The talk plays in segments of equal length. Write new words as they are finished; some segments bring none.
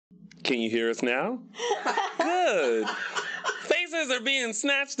Can you hear us now? Good. Faces are being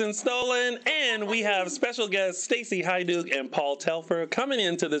snatched and stolen, and we have special guests Stacy Haiduk and Paul Telfer coming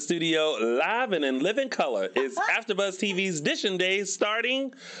into the studio live and in living color. It's AfterBuzz TV's Dishin Days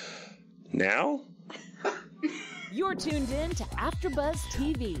starting now. You're tuned in to AfterBuzz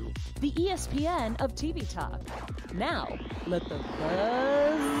TV, the ESPN of TV talk. Now, let the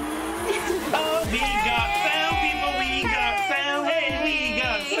buzz. Oh, we got sound, people. We got sound. Hey, we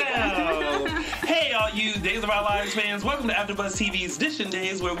got sound. Hey, all you Days of Our Lives fans. Welcome to AfterBuzz TV's Dishin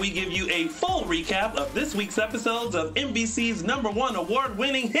Days, where we give you a full recap of this week's episodes of NBC's #1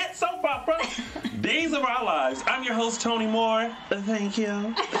 award-winning hit soap opera, Days of Our Lives. I'm your host, Tony Moore. Thank you.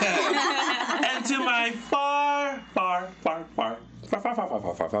 And to my far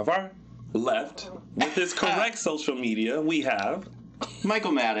left, with his correct social media, we have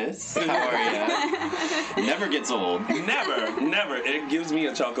Michael Mattes. How are you? Never gets old. Never. It gives me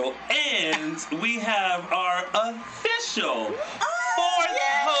a chuckle. And we have our official fourth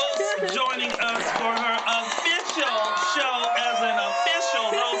host joining us for her official show as an official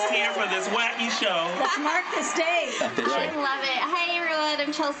host here for this wacky show. Let's mark this day. I love it. Hi everyone,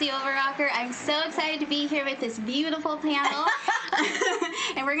 I'm Chelsie Overocker. I'm so excited to be here with this beautiful panel.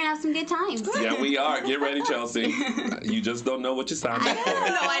 And we're going to have some good times. Yeah, we are. Get ready, Chelsea. You just don't know what you signed up for.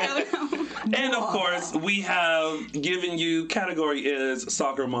 I don't know. And of course, we have given you category is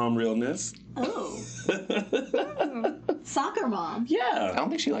soccer mom realness. Oh. Soccer mom. I Yeah. don't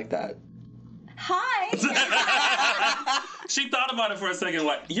think she liked that. Hi. She thought about it for a second,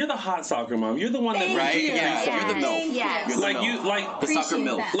 like, you're the hot soccer mom. You're the one that Right? Yeah. Yes. You're the milk. Yes. You're the like milk. you like the soccer Appreciate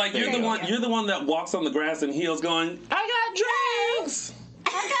milk. that. like you're There the you one go. you're the one that walks on the grass in heels going, I got drinks.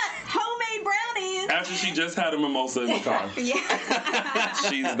 I got homemade brownies. After she just had a mimosa in the car. Yeah.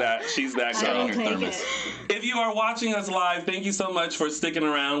 She's that I girl. will take it. If you are watching us live, thank you so much for sticking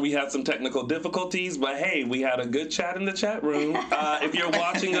around. We had some technical difficulties, but hey, we had a good chat in the chat room. If you're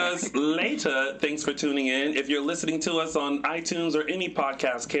watching us later, thanks for tuning in. If you're listening to us on iTunes or any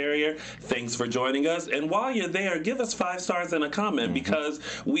podcast carrier, thanks for joining us. And while you're there, give us 5 stars and a comment because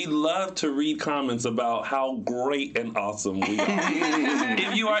we love to read comments about how great and awesome we are.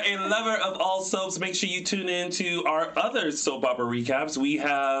 If you are a lover of all soaps, make sure you tune in to our other soap opera recaps. We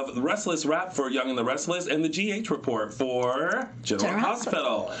have Restless Rap for Young and the Restless and the GH Report for General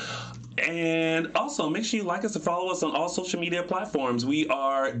Hospital. And also, make sure you like us and follow us on all social media platforms. We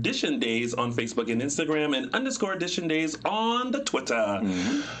are Dishin Days on Facebook and Instagram and _Dishin Days on the Twitter.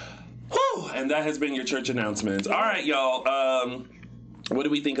 Whew, and that has been your church announcements. All right, y'all. What do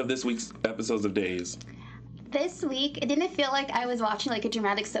we think of this week's episodes of Days? This week, it didn't feel like I was watching like a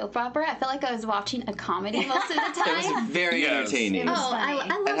dramatic soap opera. I felt like I was watching a comedy most of the It was time. very Yes. entertaining. Oh, I It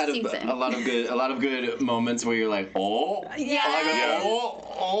love had Susan. a lot of good moments where you're like, oh, Yeah.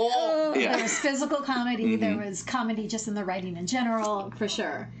 oh, There yeah. was physical comedy. There was comedy just in the writing in general, for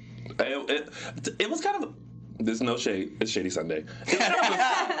sure. It was kind of. There's no shade. It's Shady Sunday.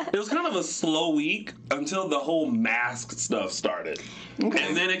 It was kind of a slow week until the whole mask stuff started. Okay.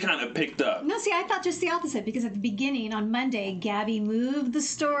 And then it kind of picked up. No, see, I thought just the opposite because at the beginning on Monday, Gabby moved the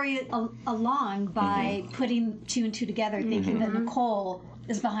story along by putting 2 and 2 together, thinking that Nicole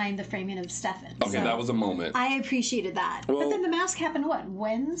is behind the framing of Stefan. Okay, that was a moment. I appreciated that. Well- but then the mask happened, what,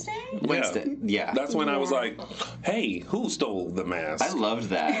 Wednesday? Wednesday. Yeah. That's when I was like, hey, who stole the mask? I loved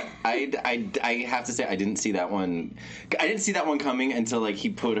that. I have to say I didn't see that one. I didn't see that one coming until like he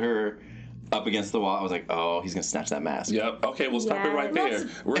put her up against the wall. I was like, oh, he's gonna snatch that mask. Yep. Okay, we'll stop it right there.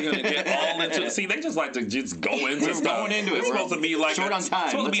 We're gonna get all into. See, they just like to just go into We're stuff. going into it. It's supposed to be like Short on time.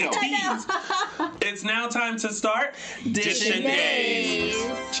 It's supposed to be a Let's go. tease. It's now time to start Dishin Days.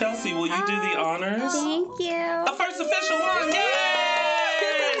 Chelsea, will you do the honors? Thank you. A first official one!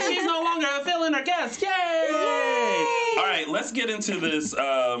 Yay! She's no longer a fill-in or guest. Yay! All right, let's get into this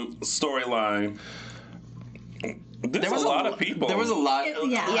storyline. There's a lot of people. There was a lot.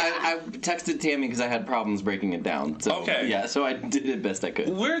 Yeah. I texted Tami because I had problems breaking it down. So, Okay. Yeah, so I did it best I could.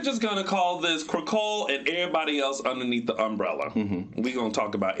 We're just gonna call this Crocole and everybody else underneath the umbrella. We're gonna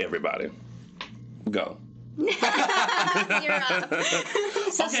talk about everybody. Go. You're up.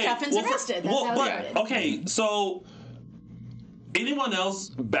 So Stefan's arrested. That's how it started. Okay, so anyone else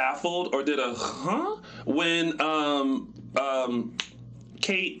baffled or did a when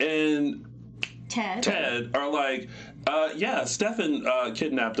Kate and Ted are like, yeah, Stefan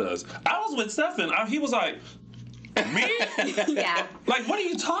kidnapped us. I was with Stefan. He was like, me? Yeah. Like, what are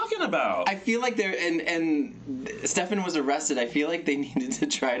you talking about? I feel like they're and Stefan was arrested. I feel like they needed to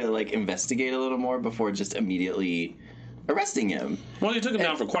try to like investigate a little more before just immediately arresting him. Well, you took him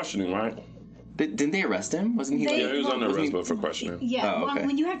down for questioning, right? Didn't they arrest him? Wasn't he? Yeah, he was under arrest but for questioning. Yeah, Oh, okay.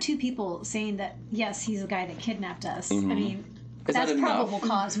 when you have two people saying that, yes, he's the guy that kidnapped us, I mean, Is that's that enough? probable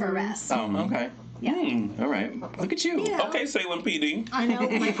cause for arrest. Oh, okay. Yeah. All right. Look at you. Yeah. Okay, Salem PD. I know,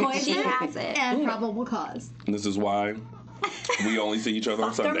 my She poison has it. and probable cause. This is why we only see each other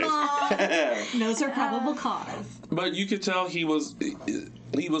on Their Sundays. mom knows her probable cause. But you could tell he was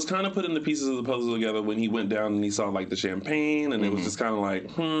kind of putting the pieces of the puzzle together when he went down and he saw like the champagne, and it was just kind of like,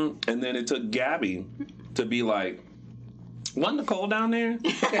 And then it took Gabby to be like, wasn't Nicole down there?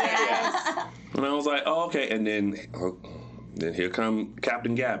 Yes. And I was like, oh, okay. And then here come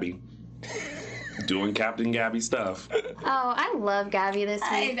Captain Gabby. Doing Captain Gabby stuff. Oh, I love Gabby this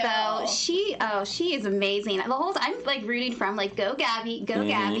week though. She is amazing. The whole time I'm like rooting for him, like go Gabby,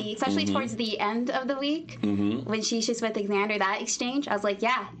 Gabby. Especially towards the end of the week when she's just with Xander. That exchange, I was like,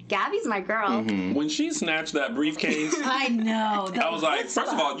 yeah, Gabby's my girl. When she snatched that briefcase, I know. I was like,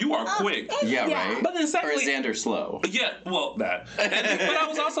 first of all, you are quick. Yeah, Yeah. right. But then Or secondly, is Xander slow? yeah, well, that. But I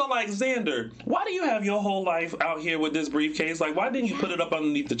was also like, Xander, why do you have your whole life out here with this briefcase? Like, why didn't you put it up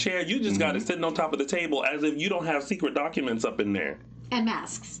underneath the chair? You just got it sitting on top of the table as if you don't have secret documents up in there. And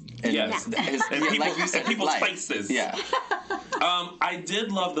masks. And Yes. his- And people- like you said, and people's his life. faces. Yeah. I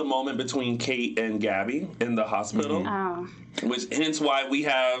did love the moment between Kate and Gabby in the hospital, Oh. which hence why we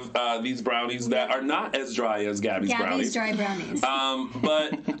have these brownies that are not as dry as Gabby's Gabby's brownies. dry brownies.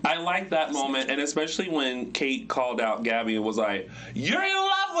 But I like that moment, and especially when Kate called out Gabby and was like, "You're in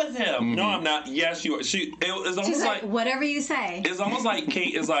love with him." No, I'm not. Yes, you are. It was almost She's like. whatever you say. It's almost like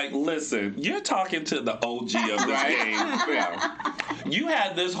Kate is like, listen, you're talking to the OG of this game. Yeah. You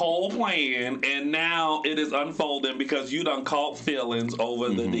had this whole plan, and now it is unfolding because you done caught feelings over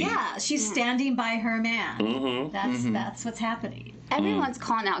the D. Yeah, she's standing by her man. That's what's happening. Everyone's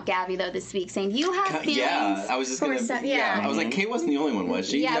calling out Gabby though this week, saying you have feelings. Yeah, I was just for gonna. some- I was like, Kate wasn't the only one, was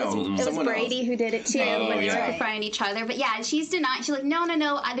she? Yeah, No, it was someone Brady else. who did it too Oh, when they yeah. were confronting each other. But yeah, she's denying. She's like, no.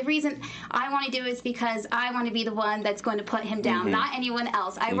 The reason I want to do is because I want to be the one that's going to put him down, not anyone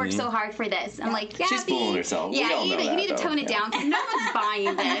else. I worked so hard for this. I'm like, Gabby. She's fooling herself. We Yeah, all know you that, need to though. tone it down because no one's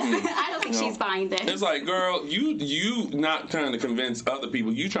buying this. I don't think she's buying this. It's like, girl, you not trying to convince other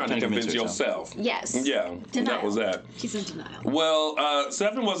people. You trying to convince yourself. Yes. Yeah, Denial. that was that. She's in denial. Well,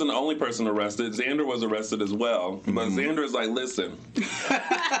 Stephen wasn't the only person arrested. Xander was arrested as well. But Xander is like, listen,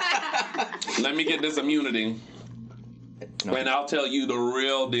 let me get this immunity, and I'll tell you the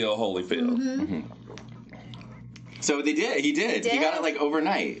real deal, Holyfield. So they did. He did. He got it like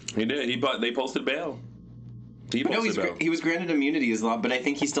overnight. He did. They posted bail. He No, posted bail. he was granted immunity as long, but I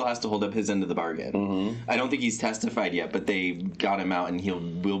think he still has to hold up his end of the bargain. I don't think he's testified yet, but they got him out,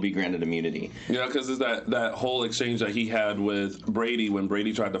 and will be granted immunity. Yeah, because it's that whole exchange that he had with Brady when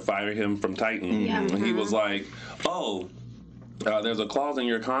Brady tried to fire him from Titan. Yeah. And he was like, "Oh, there's a clause in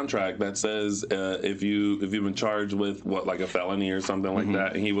your contract that says if you've been charged with like a felony or something like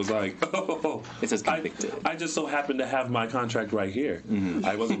that." And he was like, "Oh, It says convicted. I just so happen to have my contract right here.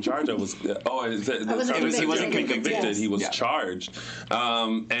 I wasn't charged. I was. He wasn't convicted. He was Yeah. charged.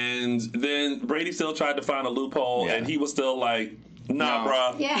 And then Brady still tried to find a loophole, Yeah. and he was still like, "Nah, No.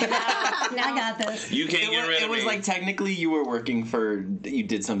 bruh. Yeah. I got this. You can't get rid of It was me." like technically you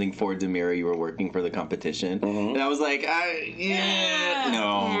did something for Demira, you were working for the competition. And I was like, no.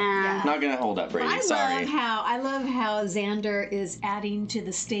 Yeah. Not gonna hold up, Brady. I Sorry. love how Xander is adding to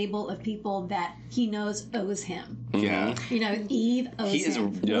the stable of people that he knows owes him. Yeah. You know, Eve owes He is-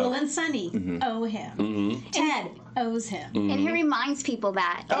 him. yeah. Will and Sonny owe him. Ted owes him. And he reminds people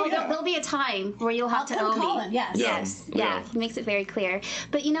that yeah. there'll be a time where you'll have to I'll owe call me. him, yes. Yes. Yeah. Yeah. He makes it very clear.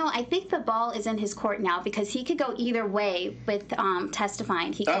 But I think the ball is in his court now because he could go either way with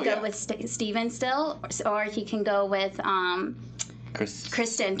testifying. He could go with Steven still, or he can go with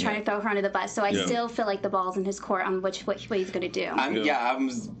Kristin, trying to throw her under the bus. So I still feel like the ball's in his court on what he's going to do. I'm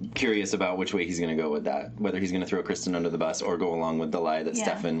curious about which way he's going to go with that. Whether he's going to throw Kristin under the bus or go along with the lie that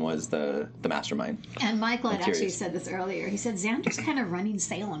Stefan was the mastermind. And Michael had actually curious. said this earlier. He said Xander's kind of running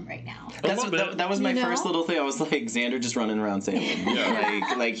Salem right now. That was my You know? first little thing. I was like, Xander just running around Salem.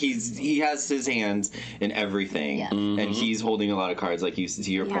 like he has his hands in everything, Yeah. and he's holding a lot of cards. Like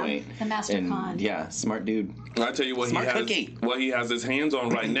to your point, The master and con. yeah, smart dude. I tell you what, Smart cookie. what he has his hands on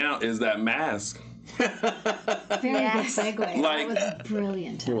right now is that mask. Very good segue. Like- That was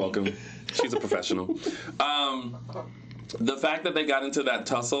brilliant. You're welcome. She's a professional. The fact that they got into that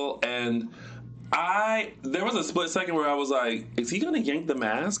tussle, and there was a split second where I was like, is he gonna yank the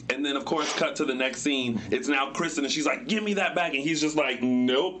mask? And then of course cut to the next scene, it's now Kristin and she's like, give me that back, and he's just like,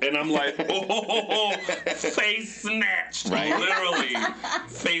 nope. And I'm like, oh, face snatched. Right. Literally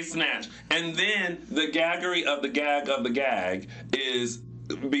face snatched. And then the gaggery of the gag is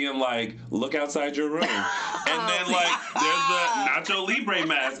being like, look outside your room. And then, like, there's the Nacho Libre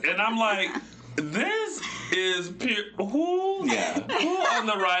mask. And I'm like, this is who on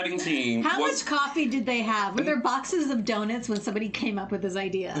the writing team? How much coffee did they have? Were there boxes of donuts when somebody came up with this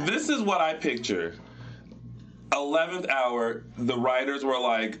idea? This is what I picture. 11th hour, the writers were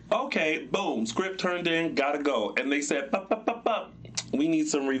like, okay, boom, script turned in, gotta go. And they said, "Pup, we need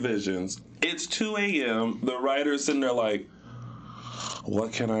some revisions." It's 2 a.m. The writer's sitting there like,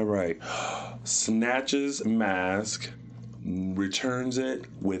 what can I write? Snatches mask, returns it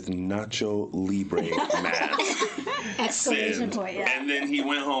with Nacho Libre mask. Exclamation point, yeah. And then he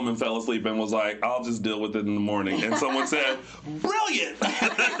went home and fell asleep and was like, I'll just deal with it in the morning. And someone said, brilliant! But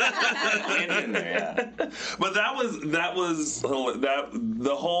that was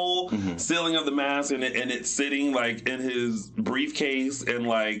the whole sealing of the mask and it sitting like in his briefcase and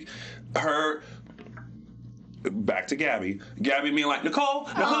like her. Back to Gabby. Gabby being like, Nicole,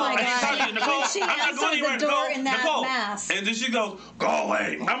 I ain't talking to you, Nicole. She I'm not going anywhere, Nicole. Mask. And then she goes, go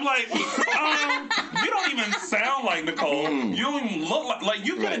away. I'm like, you don't even sound like Nicole. You don't even look like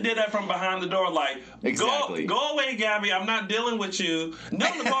you could have did that from behind the door. Like, exactly. Go away, Gabby. I'm not dealing with you. No,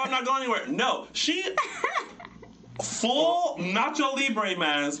 Nicole, I'm not going anywhere. No, she full Nacho Libre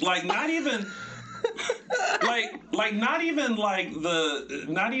mask. Like, not even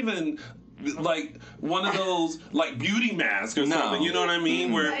like one of those like beauty masks or something, you know what I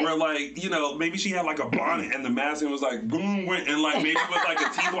mean? Where like, you know, maybe she had like a bonnet and the mask and was like boom, and like maybe with like a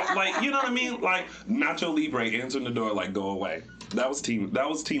teeth, like, you know what I mean? Like Nacho Libre answering the door like, go away. That was team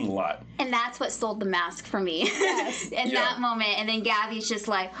Lot. And that's what sold the mask for me. Yes. In that moment, and then Gabby's just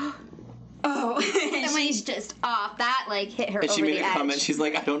like, oh, and she's just off. That like hit her over the edge. And she made a comment. She's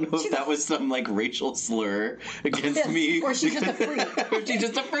like, I don't know if that was some like racial slur against me, or she's just a freak. Or she's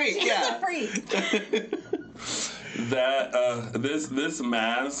just a freak. She's a freak. That this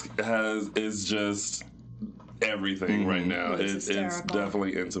mask is just everything right now. It's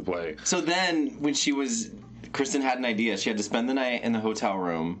definitely into play. So then when Kristin had an idea. She had to spend the night in the hotel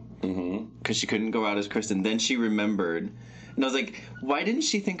room because she couldn't go out as Kristin. Then she remembered. And I was like, why didn't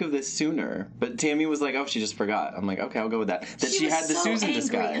she think of this sooner? But Tami was like, oh, she just forgot. I'm like, okay, I'll go with that. That she had the Susan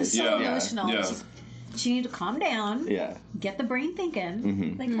disguise. And so emotional. Yeah. She needed to calm down. Yeah. Get the brain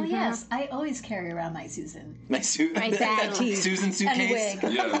thinking. Like, oh yes, I always carry around my Susan. My bag Susan suitcase. And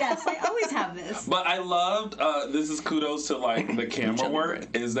wig. Yeah. Yes, I always have this. But I loved. This is kudos to like the camera work.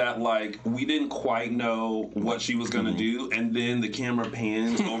 Is that like we didn't quite know what she was gonna do, and then the camera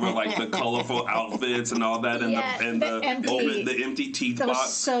pans over like the colorful outfits and all that, and the empty teeth box.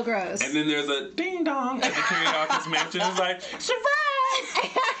 Was so gross. And then there's a ding dong at the karaoke mansion. It's like surprise.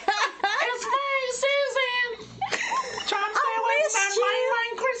 It's fine, Susan. Trying to stay away from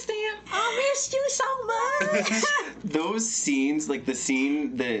that Kristin. I missed you so much. Those scenes, like the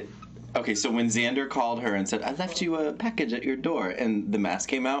scene that. Okay, so when Xander called her and said, I left you a package at your door, and the mask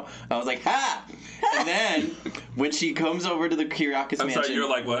came out, I was like, ha! And then, when she comes over to the Kyriakis mansion... I'm sorry, you're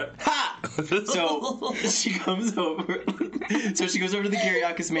like, what? Ha! So, she comes over... So she goes over to the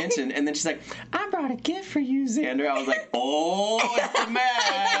Kyriakis mansion, and then she's like, I brought a gift for you, Xander. I was like, oh, it's the mask!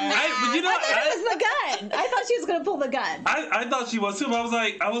 I thought it was the gun. I thought she was going to pull the gun. I thought she was, too, but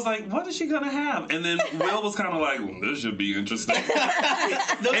I was like, what is she going to have? And then Will was kind of like, well, this should be interesting.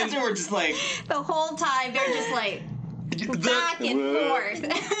 Those two were just like... The whole time, they're just like... back and forth.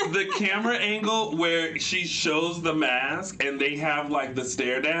 The camera angle where she shows the mask and they have like the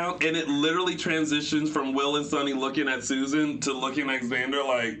stare down, and it literally transitions from Will and Sonny looking at Susan to looking at Xander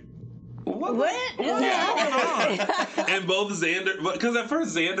like, what is going on? And both Xander, because at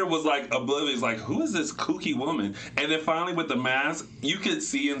first Xander was like oblivious, like, who is this kooky woman? And then finally with the mask, you could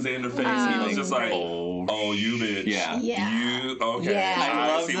see in Xander's face, he was just like, oh, you bitch. Yeah. You, okay.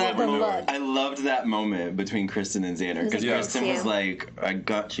 Yeah. I loved that moment between Kristin and Xander, because Kristin was like, I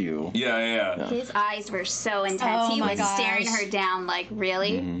got you. Yeah. His eyes were so intense. He was staring her down like,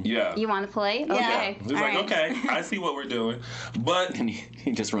 really? Yeah. You want to play? Yeah. Okay. He's like, okay, I see what we're doing. But and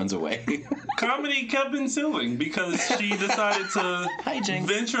he just runs away. Comedy kept ensuing because she decided to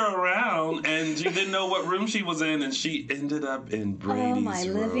venture around, and she didn't know what room she was in, and she ended up in Brady's room. My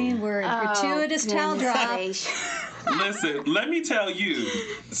living word. Gratuitous towel drop. Listen, let me tell you,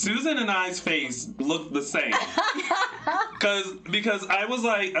 Susan and I's face looked the same. Because I was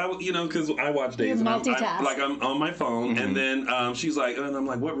like, because I watch Days, and I'm on my phone, and then she's like, and I'm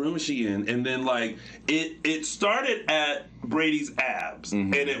like, what room is she in? And then like it started at Brady's abs,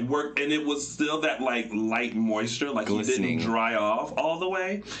 and it worked, and it was still that like light moisture, like glistening. He didn't dry off all the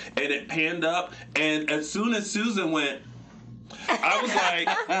way, and it panned up, and as soon as Susan went, I was like,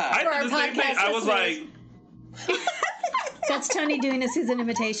 I did the same thing. I was like. That's Tony doing a Susan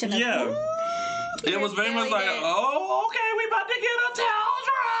imitation. Yeah. It was very much like, oh, okay, we about to get a towel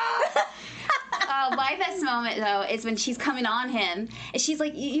drop. My best moment, though, is when she's coming on him, and she's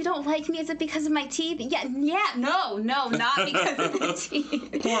like, you don't like me? Is it because of my teeth? Yeah, no, not because of the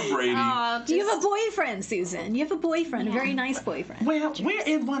teeth. Poor Brady. Do you have a boyfriend, Susan? You have a boyfriend, a very nice boyfriend. Well, we're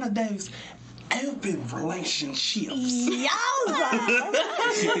in one of those open relationships. He's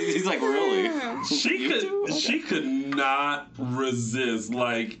like, really? She could not resist,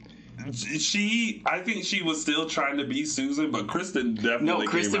 like... I think she was still trying to be Susan, but Kristin definitely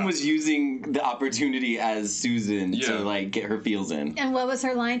No, Kristin was using the opportunity as Susan to, like, get her feels in. And what was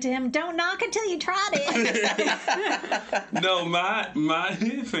her line to him? Don't knock until you trot it. No, my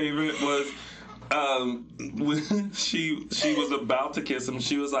favorite was when she was about to kiss him,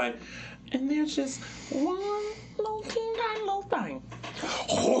 she was like, and there's just one little tiny little thing.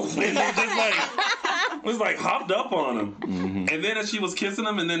 And they just like was like hopped up on him. Mm-hmm. And then as she was kissing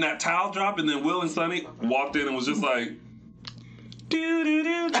him, and then that towel dropped, and then Will and Sonny walked in and was just like,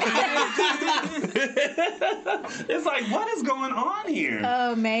 it's like, what is going on here?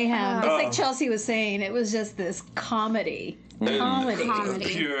 Oh, mayhem. It's like Chelsea was saying, it was just this comedy.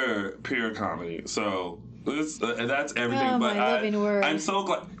 Pure comedy. So that's everything. Oh, but my living word. I'm so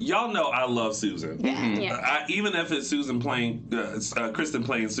glad. Y'all know I love Susan. Yeah. Even if it's Susan playing, Kristin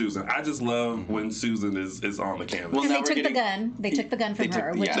playing Susan, I just love when Susan is on the canvas. Well, and they took the gun. They took the gun from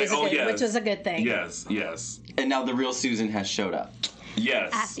her, which was a good thing. Yes. And now the real Susan has showed up.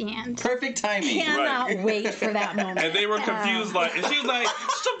 Yes. At the end. Perfect timing. Cannot wait for that moment. And they were confused, like, and she was like,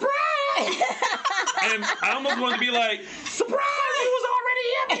 surprise! And I almost wanted to be like, surprise! He was already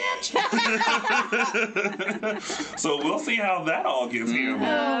here, bitch! So we'll see how that all gets handled.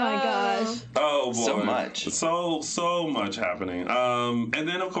 Oh my gosh. Oh boy. So much. So much happening. And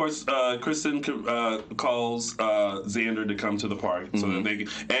then of course Kristin calls Xander to come to the park so that they can,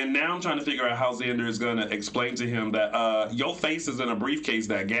 and now I'm trying to figure out how Xander is gonna explain to him that your face is in a briefcase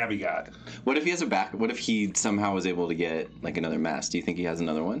that Gabby got. What if he has what if he somehow was able to get like another mask? Do you think he has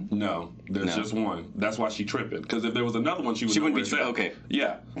another one? No, there's just one. That's why she tripping. Because if there was another one, she wouldn't be tripping. Okay.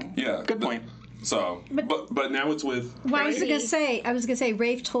 Yeah. Good point. So, but now it's with. Well, I was gonna say,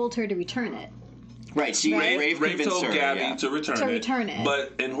 Rafe told her to return it. Right, Rafe told her, Gabby to return it.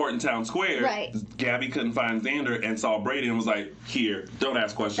 But in Horton Town Square, Gabby couldn't find Xander and saw Brady and was like, "Here, don't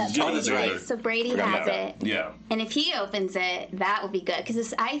ask questions." That's right. So Brady has it. Yeah. And if he opens it, that would be good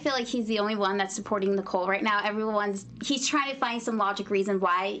because I feel like he's the only one that's supporting Nicole right now. He's trying to find some logic reason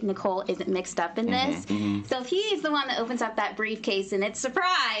why Nicole isn't mixed up in this. Mm-hmm. So if he's the one that opens up that briefcase and it's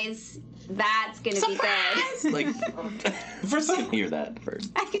surprise. That's gonna be good. Like, first I hear that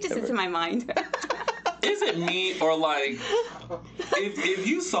first. I could just it's in my mind. Is it me or like if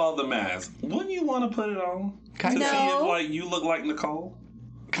you saw the mask, wouldn't you want to put it on to see if like you look like Nicole?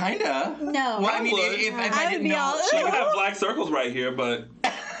 Kinda. No. Well, I mean, if I didn't know, she would have black circles right here, but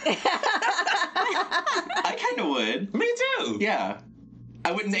I kind of would. Me too. Yeah.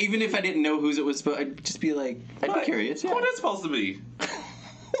 I wouldn't even if I didn't know whose it was. I'd just be like, I'd be curious. Yeah. What is it supposed to be?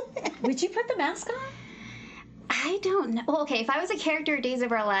 Would you put the mask on? I don't know. Well, okay, if I was a character of Days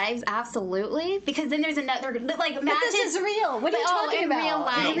of Our Lives, absolutely. Because then there's another, like, but this is real. What are you talking about? Real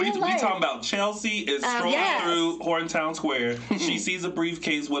life. No, we talking about Chelsea is strolling through Horton Town Square. She sees a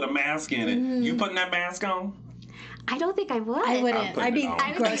briefcase with a mask in it. You putting that mask on? I don't think I would. I wouldn't. I'd be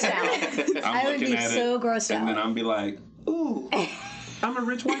grossed out. I would be so grossed out. And then I'd be like, ooh, I'm a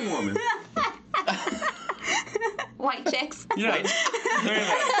rich white woman. White chicks. Yeah.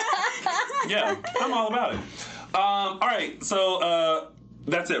 Yeah, I'm all about it. All right, so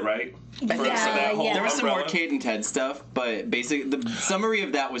that's it, right? There was some more Kate and Ted stuff, but basically the summary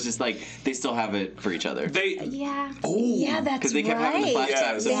of that was just like they still have it for each other. That's because they kept having the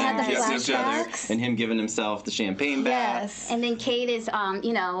flashbacks of them kissing each other and him giving himself the champagne bath. And then Kate is,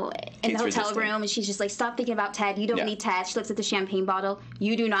 in the hotel room, and she's just like, "Stop thinking about Ted. You don't need Ted." She looks at the champagne bottle.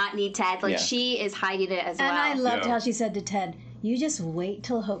 You do not need Ted. Like she is hiding it as well. And I loved how she said to Ted, "You just wait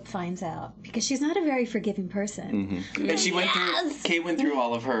till Hope finds out," because she's not a very forgiving person. Mm-hmm. And she went through. Kate went through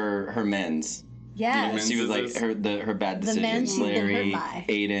all of her men's. Yes. She was like her bad decisions. Larry,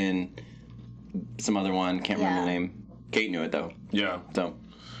 Aiden, some other one. Can't remember the name. Kate knew it though. Yeah. So,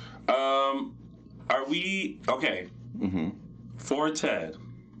 are we okay? Mm-hmm. For Ted,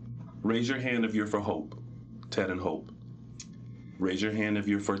 raise your hand if you're for Hope. Ted and Hope. Raise your hand if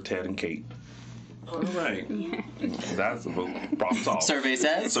you're for Ted and Kate. All right. That's a problem solved. Survey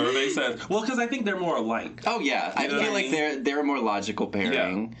says. Well, because I think they're more alike. Oh yeah, I feel like they're a more logical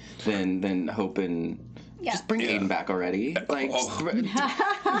pairing than Hope and Yeah. Just bring Aiden back already. Like,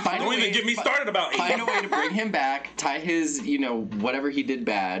 Don't even get me started about Aiden. Find a way to bring him back, tie his, whatever he did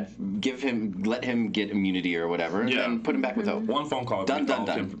bad, let him get immunity or whatever, and then put him back with Hope. One phone call, done.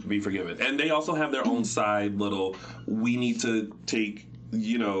 Can be forgiven. And they also have their own side little, we need to take,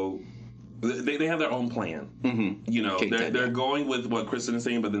 they have their own plan. Mm-hmm. They're going with what Kristin is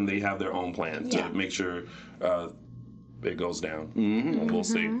saying, but then they have their own plan to make sure it goes down. Mm-hmm. We'll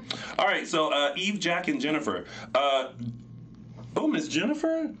see. All right, so Eve, Jack, and Jennifer. Miss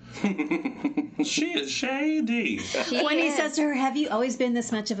Jennifer? She is shady. He says to her, have you always been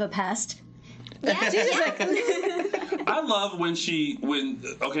this much of a pest? Yeah. I love when she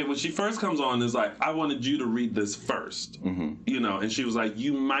first comes on, is like, I wanted you to read this first. And she was like,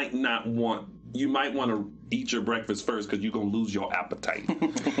 you might want to eat your breakfast first because you're going to lose your appetite.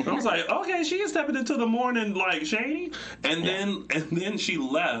 And I was like, okay, she is stepping into the morning like shady. And then she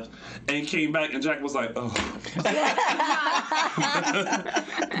left and came back and Jack was like, oh.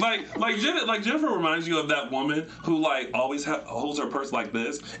 like Jennifer reminds you of that woman who like always holds her purse like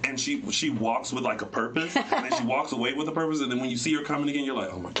this and she walks with like a purpose and then she walks away with a purpose and then when you see her coming again, you're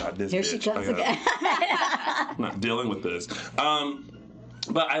like, oh my God, this Here bitch. she comes again. I'm not dealing with this.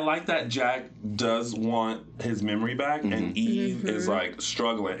 But I like that Jack does want his memory back, and Eve is like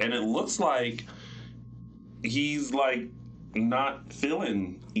struggling, and it looks like he's like not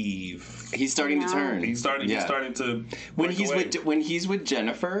feeling Eve. He's starting to turn. He's starting to. When he's with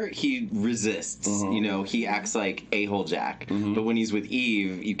Jennifer, he resists. He acts like a-hole Jack. But when he's with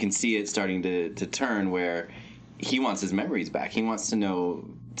Eve, you can see it starting to turn where he wants his memories back. He wants to know.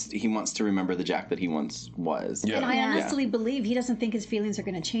 He wants to remember the Jack that he once was. Yeah. And I honestly believe he doesn't think his feelings are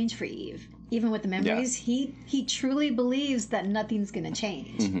going to change for Eve. Even with the memories, he truly believes that nothing's going to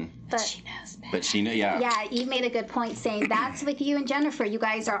change. But she knows better. But she knows, Yeah, Eve made a good point saying, that's with you and Jennifer. You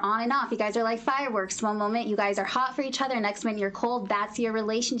guys are on and off. You guys are like fireworks. One moment you guys are hot for each other. Next minute you're cold. That's your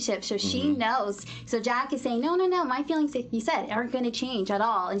relationship. So she knows. So Jack is saying, no, my feelings, like you said, aren't going to change at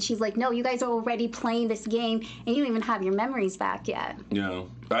all. And she's like, no, you guys are already playing this game and you don't even have your memories back yet. Yeah.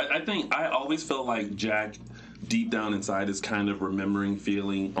 I think I always felt like Jack deep down inside is kind of remembering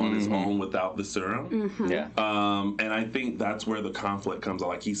feeling on his own without the serum. Yeah. And I think that's where the conflict comes out.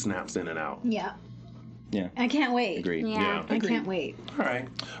 Like he snaps in and out. Yeah. Yeah. I can't wait. Agreed. Yeah. I can't wait. All right.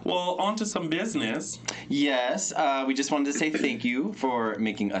 Well, on to some business. Yes, we just wanted to say thank you for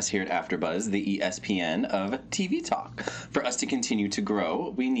making us here at AfterBuzz the ESPN of TV talk. For us to continue to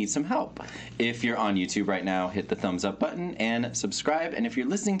grow, we need some help. If you're on YouTube right now, hit the thumbs up button and subscribe. And if you're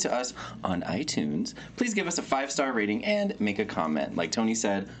listening to us on iTunes, please give us a 5-star rating and make a comment. Like Tony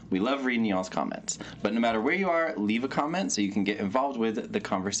said, we love reading y'all's comments. But no matter where you are, leave a comment so you can get involved with the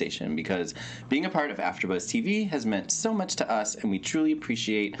conversation, because being a part of AfterBuzz TV has meant so much to us, and we truly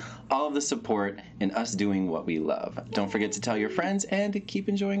appreciate all of the support in us doing what we love. Don't forget to tell your friends and keep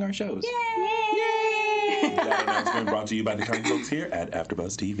enjoying our shows. Yay! That announcement brought to you by the kind folks here at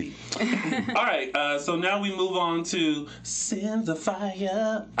AfterBuzz TV. All right, so now we move on to Send the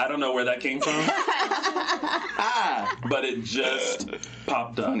Fire. I don't know where that came from, but it just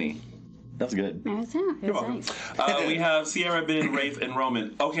popped up. Funny. That was good. You're welcome. Nice. We have Sierra, Ben, Rafe, and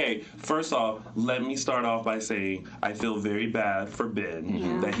Roman. Okay, first off, let me start off by saying I feel very bad for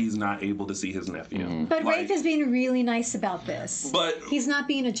Ben that he's not able to see his nephew. But Rafe is being really nice about this. But he's not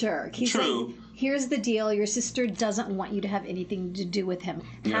being a jerk. He's true. Like, here's the deal. Your sister doesn't want you to have anything to do with him.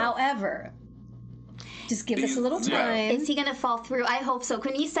 Yeah. However, just give us a little time. Is he going to fall through? I hope so.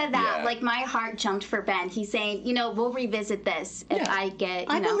 When you said that, like, my heart jumped for Ben. He's saying, we'll revisit this if I get,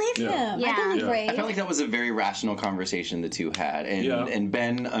 I believe him. Yeah. I believe Rafe. I felt like that was a very rational conversation the two had, and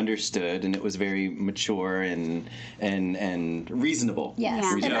Ben understood, and it was very mature and reasonable. Yes,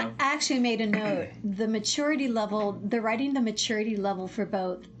 Reasonable. and I actually made a note. The maturity level, they're writing the maturity level for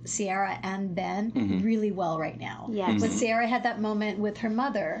both Sierra and Ben really well right now. Yes. When Sierra had that moment with her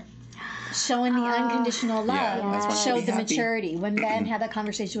mother, showing the unconditional love, showed the maturity. When Ben had that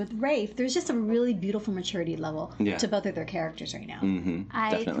conversation with Rafe, there's just a really beautiful maturity level to both of their characters right now.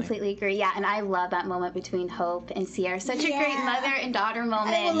 I completely agree. Yeah, and I love that moment between Hope and Sierra. Such a great mother and daughter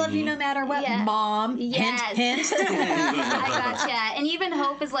moment. I will love you no matter what, Mom. Yes. Hint, hint. I gotcha. And even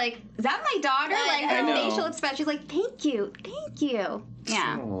Hope is like, is that my daughter? Like, her facial expression, she's like, thank you.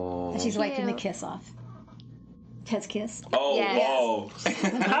 Yeah. Aww. And she's wiping the kiss off. Kiss. Oh, Yes. Oh.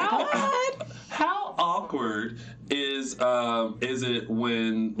 How awkward is it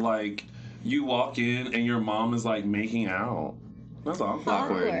when like you walk in and your mom is like making out? That's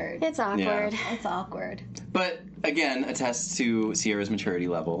awkward. It's awkward. Yeah. It's awkward. But again, attests to Sierra's maturity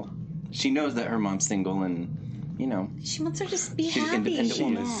level. She knows that her mom's single and you know. She wants her to just be She's happy. independent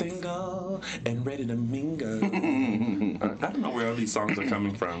woman. Single and ready to mingle. I don't know where all these songs are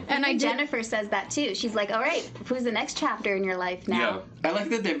coming from. And Jennifer says that too. She's like, all right, who's the next chapter in your life now? Yeah. I like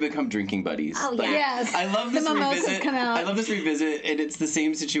that they've become drinking buddies. Oh, yeah. Yes. I love this the mimosas revisit. come out. I love this revisit, and it's the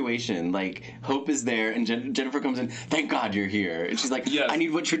same situation. Like, Hope is there, and Jennifer comes in, thank God you're here. And she's like, yes. I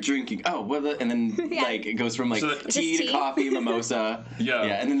need what you're drinking. Oh, well, and then, like, it goes from, like, tea to coffee, mimosa. Yeah.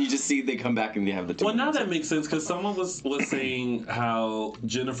 And then you just see they come back and they have the two. Well, now that makes sense, because someone was saying how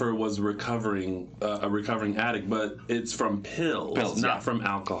Jennifer was a recovering addict, but it's from pills not from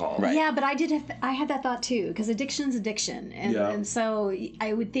alcohol. Right. Yeah, but I had that thought too, because addiction's addiction, and so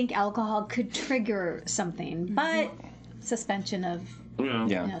I would think alcohol could trigger something, but suspension of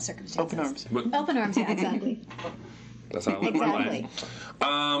circumstances. Open arms. Open arms, yeah, exactly. That's how I live my life.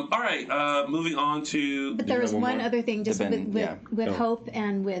 All right, moving on to. But there was one other thing, just with Oh. Hope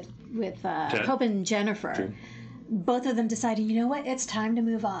and with Hope and Jennifer. True. Both of them decided, you know what, it's time to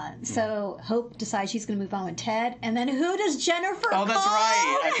move on. So Hope decides she's going to move on with Ted, and then who does Jennifer call? Oh, that's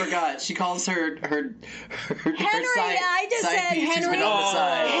right. I forgot. She calls her Henry. I just said, Henry,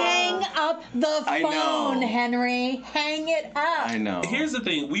 hang up the phone, Henry. Hang it up. I know. Here's the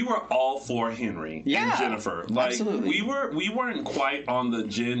thing: we were all for Henry and Jennifer. Like, absolutely. we weren't quite on the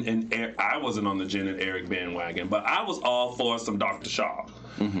Jen and Eric. I wasn't on the Jen and Eric bandwagon, but I was all for some Dr. Shaw.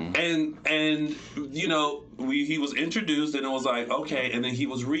 Mm-hmm. And you know, he was introduced, and it was like, okay, and then he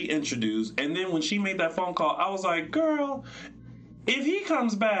was reintroduced, and then when she made that phone call, I was like, girl, if he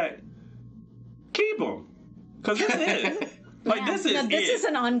comes back, keep him, because this is like this is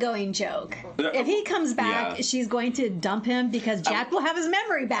an ongoing joke. If he comes back, she's going to dump him because Jack will have his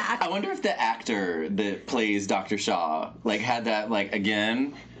memory back. I wonder if the actor that plays Dr. Shaw had that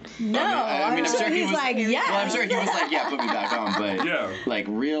again. No, I mean, I'm sure he was like, yeah. Well, I'm sure he was like, yeah, put me back on, but like,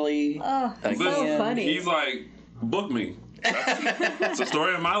 really? Oh, so funny. He's like, book me. It's the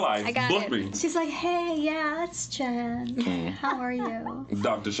story of my life. I got book it. me. She's like, hey, yeah, it's Jen. How are you?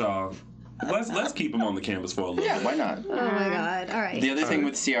 Dr. Shaw. Let's keep him on the canvas for a little bit. Why not? Oh my God! All right. The other thing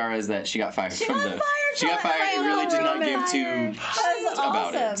with Ciara is that she got fired She from got the. fired She got fired and really did not give two That's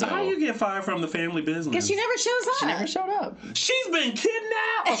about it. awesome. So. How you get fired from the family business? Because she never shows up. She never showed up. She's been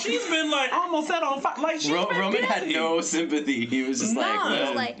kidnapped. She's been almost set on fire. Like, she's been Roman had busy. no sympathy. He was just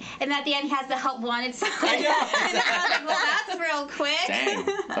Like, and at the end, he has the help wanted sign. And I was like, well, that's real quick. dang.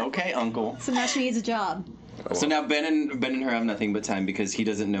 Okay, uncle. So now she needs a job. So now Ben and her have nothing but time because he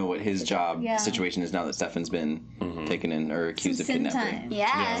doesn't know what his job situation is now that Stefan's been taken in or accused of Sin kidnapping. time.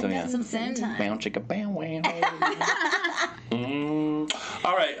 Yeah, So, yeah. Some sin time. Bow chicka bow wow.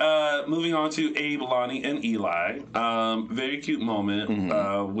 All right, moving on to Abe, Lonnie, and Eli. Very cute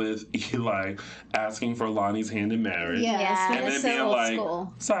moment with Eli asking for Lonnie's hand in marriage. Yeah, And then so being old like,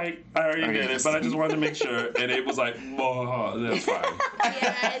 school. psych, I already did it, but I just wanted to make sure. And Abe was like, oh, that's fine.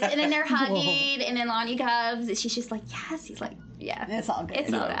 Yes, and then they're hugging, and then Lonnie comes, and she's just like, yes. He's like, yeah. It's all good.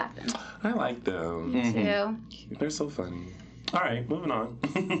 It's all what happened. I like them. Too. They're so funny. All right, moving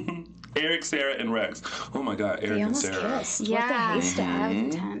on. Eric, Sarah, and Rex. Oh my God, Eric and Sarah. Kissed. Yeah, What the haystack. that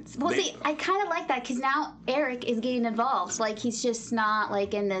was intense. Well, see, I kind of like that because now Eric is getting involved. Like, he's just not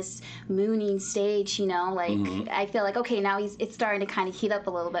in this mooning stage, I feel like, okay, now it's starting to kind of heat up a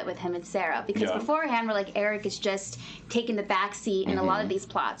little bit with him and Sarah because beforehand we're like, Eric is just taking the back seat in a lot of these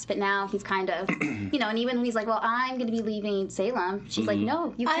plots, but now he's kind of, and even when he's like, well, I'm going to be leaving Salem, she's like,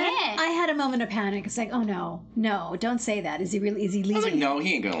 no, you can't. I had a moment of panic. It's like, oh no, don't say that. Is he leaving? I was like, no,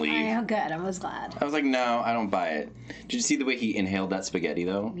 he ain't gonna leave. Oh, good. I was glad. I was like, no, I don't buy it. Did you see the way he inhaled that spaghetti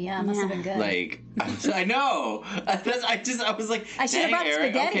though? Yeah, it must have been good. I know. I was like, I should have dang, brought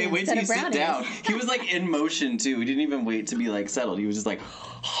Eric, spaghetti okay, wait till you instead of sit down. brownies. He was in motion too. He didn't even wait to be settled. He was just like,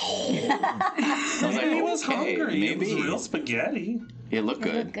 I was like, He was okay, hungry. maybe. It was real spaghetti. It looked It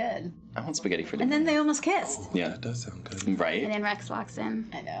good. looked good. I want spaghetti for dinner. And then they almost kissed. Yeah, That does sound good. right. And then Rex walks in.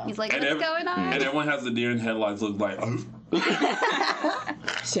 I know. He's like, And what's going on? And everyone has the deer in headlights look like, oh.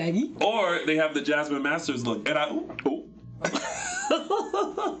 Shaggy. Or they have the Jasmine Masters look, and oh.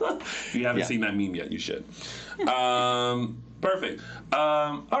 If you haven't seen that meme yet, you should. Perfect.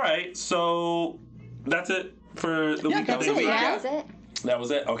 All right, so that's it for the week. that's it. That was it. That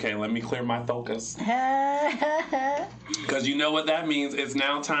was it? Okay, let me clear my focus. Because you know what that means. It's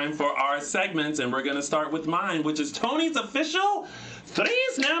now time for our segments, and we're going to start with mine, which is Tony's official 3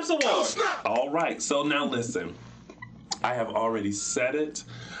 Snaps Award. All right, so now listen. I have already said it.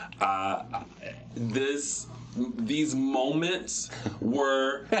 This these moments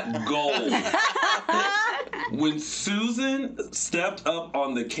were gold. When Susan stepped up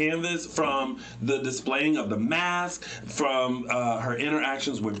on the canvas, from the displaying of the mask, from her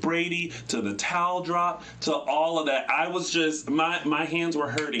interactions with Brady, to the towel drop, to all of that, I was just, my hands were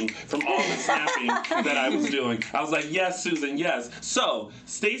hurting from all the snapping that I was doing. I was like, yes, Susan, yes. So,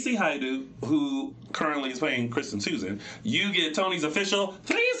 Stacy Haiduk, who currently is playing Kristin Susan, you get Tony's official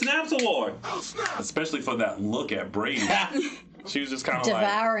 3 Snaps Award. Especially for that look at Brady. She was just kind of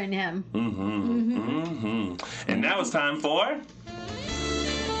devouring him. And now it's time for...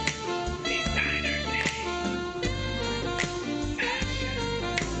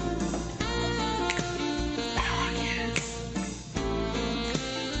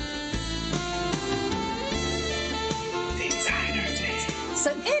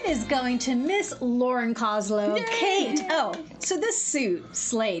 So it is going to Miss Lauren Koslow. Yay! Kate. Oh, so this suit,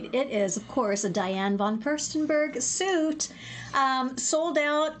 Slade, it is, of course, a Diane von Furstenberg suit. Sold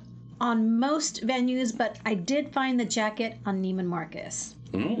out on most venues, but I did find the jacket on Neiman Marcus.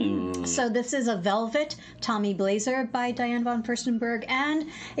 So this is a velvet Tommy blazer by Diane von Furstenberg and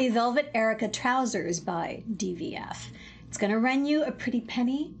a velvet Erica trousers by DVF. It's going to run you a pretty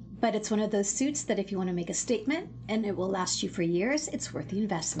penny, but it's one of those suits that if you want to make a statement and it will last you for years, it's worth the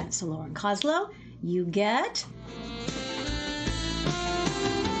investment. So Lauren Koslow, you get...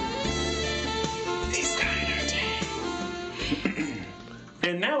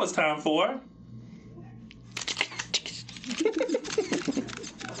 And now it's time for...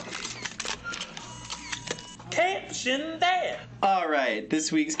 Caption There. All right,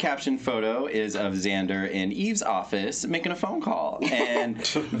 this week's caption photo is of Xander in Eve's office making a phone call. And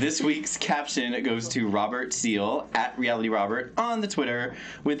this week's caption goes to Robert Seal, at Reality Robert, on the Twitter,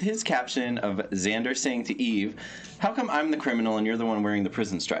 with his caption of Xander saying to Eve, "How come I'm the criminal and you're the one wearing the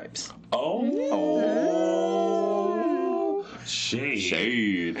prison stripes?"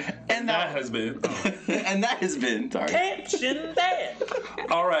 Shade. And that has been... And that has been... Sorry. Caption There.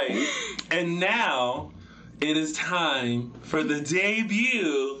 All right. And now... it is time for the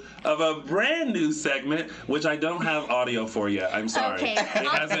debut of a brand new segment, which I don't have audio for yet. I'm sorry. Okay.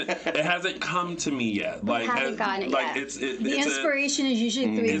 It hasn't come to me yet. Like, haven't gotten it yet. The inspiration is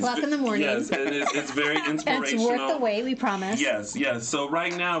usually 3 o'clock in the morning. Yes, it's very inspirational. And it's worth the wait, we promise. Yes. So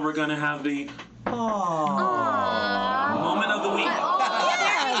right now we're gonna have the moment of the week.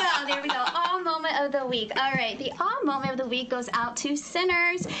 There we go. Moment of the week. All right, the moment of the week goes out to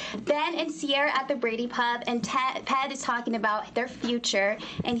Sinners. Ben and Sierra at the Brady Pub, and Ted is talking about their future,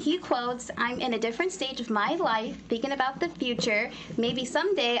 and he quotes, "I'm in a different stage of my life, thinking about the future. Maybe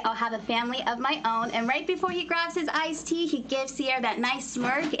someday I'll have a family of my own." And right before he grabs his iced tea, he gives Sierra that nice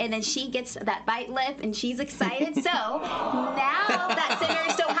smirk, and then she gets that bite lip, and she's excited. So now that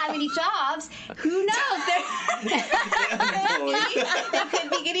Sinners don't have any jobs, who knows? They could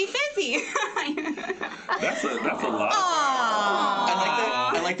be getting busy. That's a lot.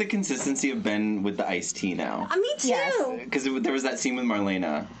 I like the consistency of Ben with the iced tea now. Me too. Because there was that scene with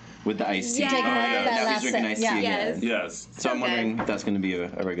Marlena with the iced tea. Yeah. Now he's drinking iced tea again. Yes. So I'm wondering if that's going to be a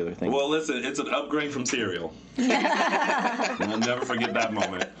regular thing. Well, listen, it's an upgrade from cereal. I'll never forget that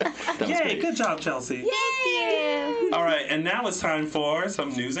moment. Yay, good job, Chelsea. Thank you. All right, and now it's time for some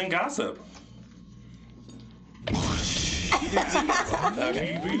news and gossip.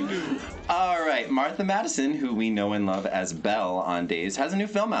 Okay. All right, Martha Madison, who we know and love as Belle on Days, has a new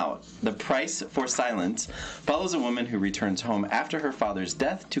film out. The Price for Silence follows a woman who returns home after her father's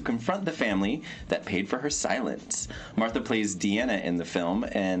death to confront the family that paid for her silence. Martha plays Deanna in the film,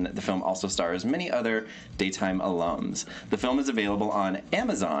 and the film also stars many other daytime alums. The film is available on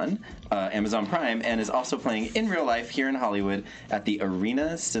Amazon Prime, and is also playing in real life here in Hollywood at the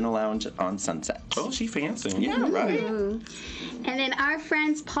Arena Cine Lounge on Sunset. Oh, she fancy. Yeah, right. And then our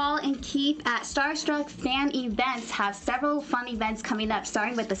friends Paul and Keith at Starstruck Fan Events have several fun events coming up,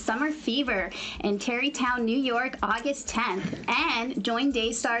 starting with the Summer Fever in Tarrytown, New York, August 10th. And join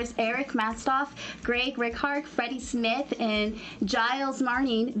Day stars Eric Mastoff, Greg Rickhart, Freddie Smith, and Giles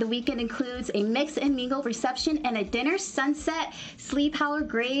Marning. The weekend includes a mix and mingle reception and a dinner, sunset, sleep holler,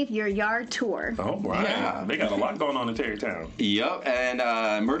 grave, your yard tour. Oh, right. Yeah. They got a lot going on in Tarrytown. Yep,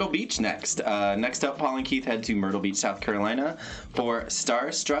 and Myrtle Beach next. Next up, Paul and Keith head to Myrtle Beach, South Carolina for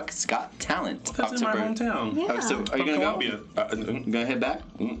Starstruck's Got Talent. That's in my hometown. Yeah. So are you going to go? Columbia. Going to head back?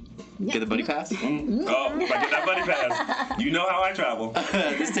 Get the buddy pass? Oh, if I get that buddy pass, you know how I travel.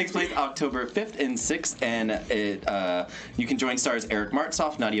 This takes place October 5th and 6th, and you can join stars Eric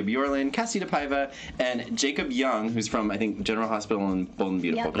Martsoff, Nadia Bjorlin, Cassie DePaiva, and Jacob Young, who's from, I think, General Hospital and Bold and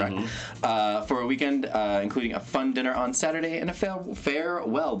Beautiful, correct? For a weekend, including a fun dinner on Saturday and a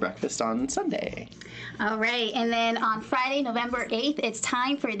farewell breakfast on Sunday. All right, and then on Friday, November 8th, it's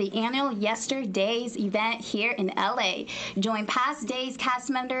time for the annual Days event here in LA. Join past Days cast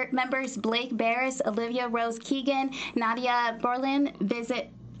members Blake Barris, Olivia Rose Keegan, Nadia Borlin, Vincent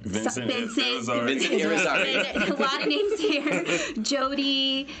Irizarry. A lot of names here.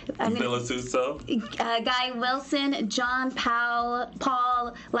 Jody. Guy Wilson, John Paul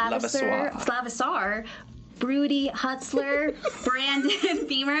Lavasar, Broody Hutzler, Brandon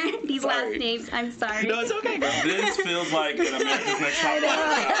Beamer. These last names, I'm sorry. No, it's okay. This feels like an America's Next Top Model.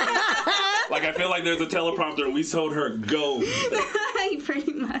 Like, I feel like there's a teleprompter and we told her, go.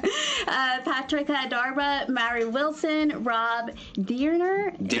 Pretty much. Patrick Darba, Mary Wilson, Rob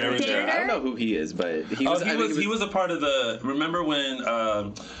Dierner. I don't know who he is, but he was a part of the. Remember when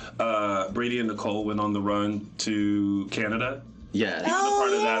Brady and Nicole went on the run to Canada? Yes. He was a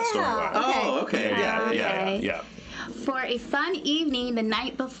part of that storyline. Oh, okay. Yeah. For a fun evening the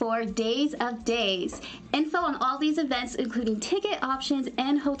night before Days of Days. Info on all these events, including ticket options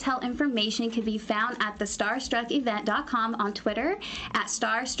and hotel information, can be found at thestarstruckevent.com, on Twitter at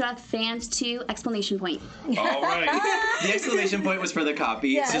StarstruckFans2! All right. The exclamation point was for the copy.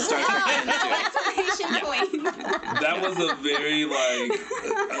 Yes. It's just Exclamation point. That was a very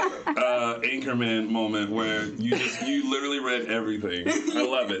Anchorman moment where you literally read everything. I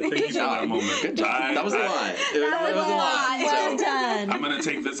love it. Thank you for that moment. Good job. That was a lot. That was a lot. Well done. I'm going to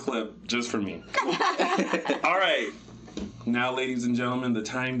take this clip just for me. All right. Now, ladies and gentlemen, the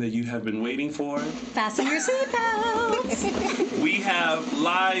time that you have been waiting for. Fasten your seatbelts. We have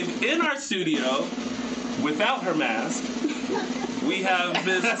live in our studio, without her mask, we have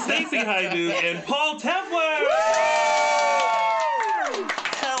Miss Stacy Haiduk and Paul Telfer.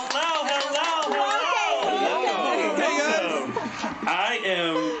 Hello. Hey, guys. I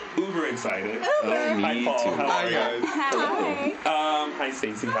am uber excited. Hi, Paul. Too. How are you? Hi. Hi,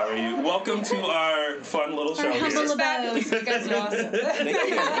 Stacy. How are you? Welcome to our fun little show here. You guys are awesome. Thank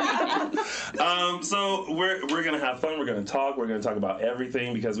you. So we're gonna have fun. We're gonna talk. We're gonna talk about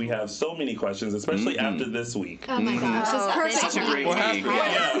everything because we have so many questions, especially after this week. Oh my gosh, it's perfect. Such a great week.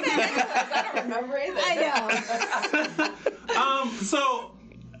 Yeah. I don't remember anything. I know. So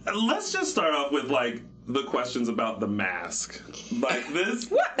let's just start off with the questions about the mask. Like this.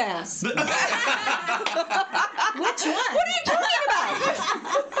 What mask? Which one? What are you talking about?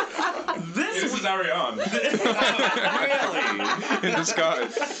 This is Ariane. Really? In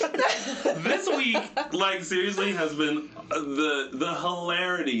disguise. This week, seriously, has been the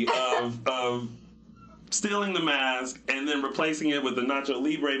hilarity of stealing the mask and then replacing it with the Nacho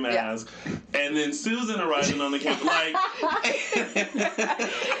Libre mask, and then Susan arriving on the camera.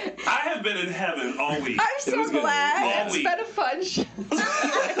 I have been in heaven all week. I'm so glad. All It's week. been a fun show.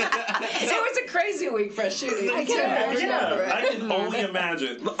 It was a crazy week for shooting. I can imagine. I can only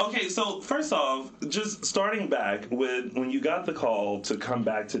imagine. Okay, so first off, just starting back with when you got the call to come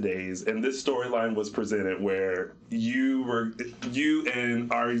back to Days, and this storyline was presented where you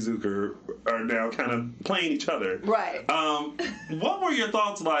and Ari Zucker are now kind of playing each other. Right. What were your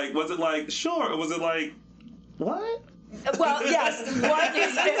thoughts like? Was it sure, or was it what? Well, yes. One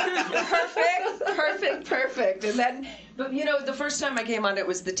is perfect. And then, but the first time I came on, it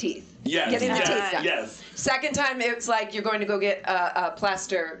was the teeth. Yes. Getting the teeth done. Yes. Second time, it's like you're going to go get a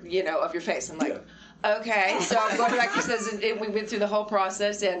plaster, of your face. I'm like, okay. So I'm going back. He says we went through the whole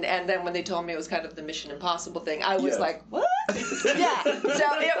process, and then when they told me it was kind of the Mission Impossible thing, I was like, what? Yeah. So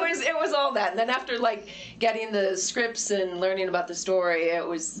it was all that. And then after getting the scripts and learning about the story, it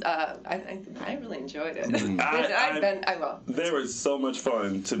was I really enjoyed it. I will. There was so much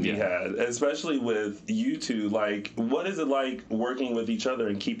fun to be had, especially with you two. What is it like working with each other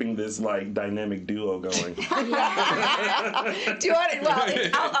and keeping this dynamic duo going? Do you want it?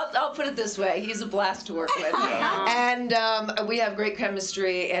 Well, I'll put it this way: he's a blast to work with, and we have great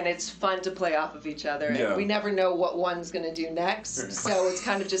chemistry, and it's fun to play off of each other. And we never know what one's going to do next, so it's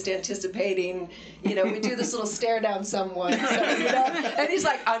kind of just anticipating. We do this little stare down someone, and he's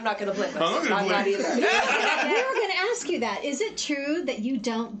like, "I'm not going to blink. I'm not either." We were going to ask you that. Is it true that you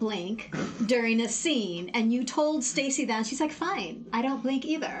don't blink during a scene? And you told Stacy that, and she's like, "Fine, I don't blink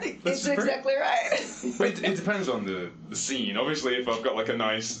either." It's exactly right. But it depends on the scene. Obviously, if I've got a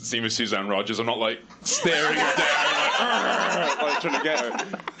nice scene with Suzanne Rogers, I'm not staring her down, trying to get her.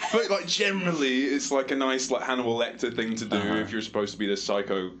 But like generally, it's like a nice like Hannibal Lecter thing to do if you're supposed to be this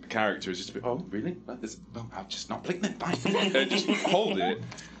psycho character. Is just to be, oh really? Well, I'll just not blink then. Fine. Just hold it.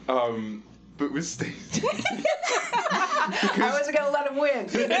 But with Stacey, I wasn't gonna let him win.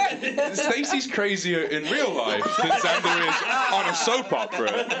 Stacey's crazier in real life than Xander is on a soap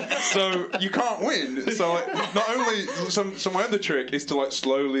opera, so you can't win. So like, not only so my other trick is to like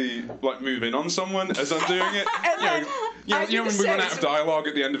slowly like move in on someone as I'm doing it. You know when we run out of dialogue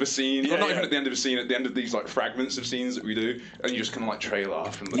at the end of a scene, or not even at the end of a scene, at the end of these like fragments of scenes that we do, and you just kind of like trail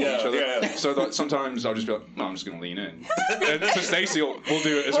off and look at each other. So that sometimes I'll just be like, no, I'm just gonna lean in. And so Stacey will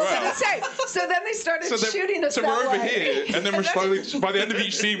do it as well. So then they started shooting us so that we're over way. here, and then we're slowly, by the end of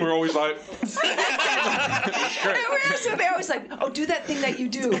each scene, we're always like... It's great. So they're always like, oh, do that thing that you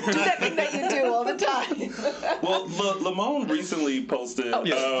do. Do that thing that you do all the time. Well, Lamone recently posted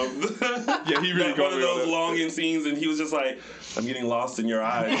he really got one of those long-in scenes, and he was just like, I'm getting lost in your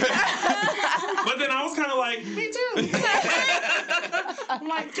eyes. But then I was kind of like, me too. I'm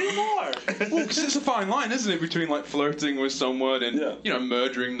like, do more. Well, because it's a fine line, isn't it, between like flirting with someone and you know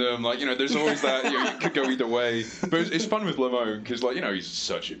murdering them. Like there's always that. You could go either way. But it's fun with Lamone because he's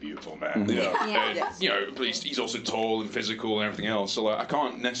such a beautiful man. And, but he's also tall and physical and everything else. So like I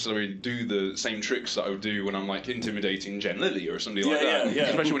can't necessarily do the same tricks that I would do when I'm like intimidating Jen Lilly or somebody like that.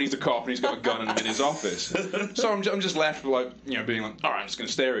 Especially when he's a cop and he's got a gun and I'm in his office. So I'm just left with like being like, all right, I'm just going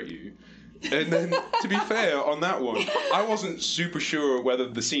to stare at you. And then, to be fair, on that one, I wasn't super sure whether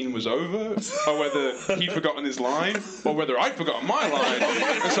the scene was over, or whether he'd forgotten his line, or whether I'd forgotten my line.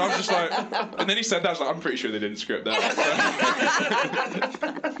 And so I was just like, and then he said that, I was like, I'm pretty sure they didn't script that.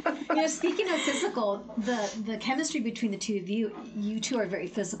 Speaking of physical, the chemistry between the two of you two are very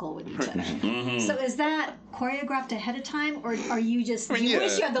physical with each other. Mm-hmm. So is that choreographed ahead of time, or are you just, you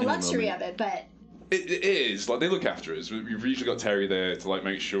wish you had the luxury of it, but... It is. Like, they look after us. We've usually got Terry there to, like,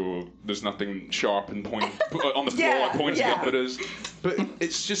 make sure there's nothing sharp and on the floor pointing up at us. But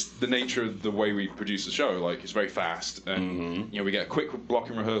it's just the nature of the way we produce the show. Like, it's very fast. And, we get a quick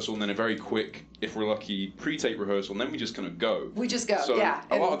blocking rehearsal and then a very quick, if we're lucky, pre-tape rehearsal. And then we just kind of go. We just go, so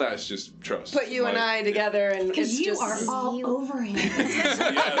a lot of that is just trust. Put you and I together and it's just... Because you are all over him.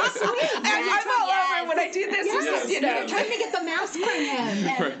 I'm all over him when I do this. You're trying to get the mask from him.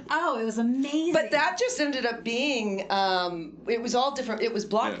 And, it was amazing. But that just ended up being, it was all different. It was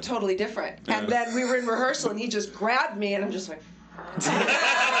blocked totally different. And then we were in rehearsal and he just grabbed me and I'm just like... and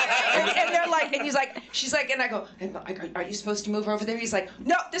they're like, and he's like, she's like, and I go, are you supposed to move over there? He's like,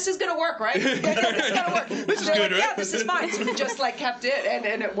 no, this is gonna work, right? This is gonna work. This is good, right? Yeah, this is fine. So we just like kept it,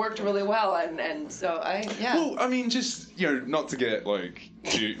 and it worked really well, and so Well, I mean, just not to get like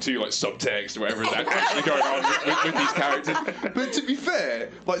too like subtext or whatever is actually going on with these characters, but to be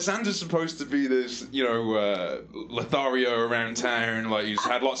fair, like Xander's supposed to be this Lothario around town, like he's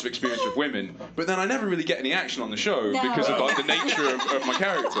had lots of experience with women, but then I never really get any action on the show because of like the nature of my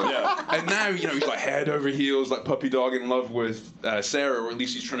character. And now he's like head over heels, like puppy dog in love with Sarah, or at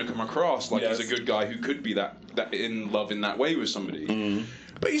least he's trying to come across like he's a good guy who could be that in love in that way with somebody.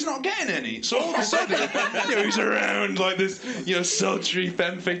 But he's not getting any. So all of a sudden, he's around like this, sultry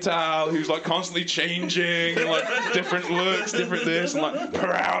femme fatale who's like constantly changing and like different looks, different this, and like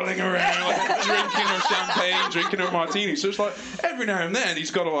prowling around, like drinking her champagne, drinking her martini. So it's like every now and then he's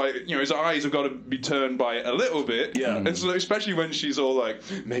got to like, his eyes have got to be turned by it a little bit. Yeah. And so especially when she's all like,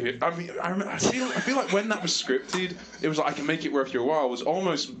 maybe I feel like when that was scripted, it was like I Can Make It Worth Your While was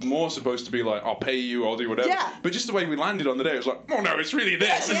almost more supposed to be like I'll pay you, I'll do whatever. Yeah. But just the way we landed on the day, it was like, oh no, it's really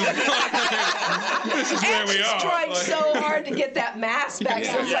this. This is where we are. She's trying so hard to get that mask back.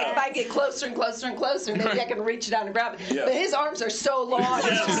 So it's like if I get closer and closer and closer, maybe I can reach down and grab it. Yeah. But his arms are so long. It's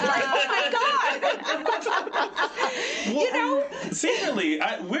just like, oh my god. Secretly,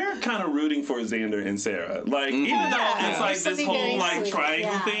 we're kind of rooting for Xander and Sarah. Like, even though it's like this whole like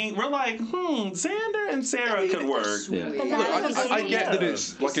triangle thing, we're like, Xander and Sarah could work. Yeah. I get that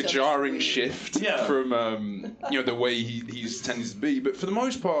it's like a jarring shift from the way he's tending to be, but for the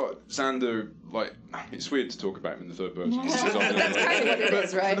most part, Xander, like, it's weird to talk about him in the third person. That's kind of what it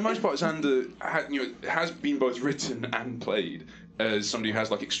is, right? For the most part, Xander has been both written and played as somebody who has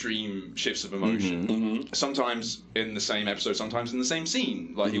like extreme shifts of emotion. Sometimes in the same episode, sometimes in the same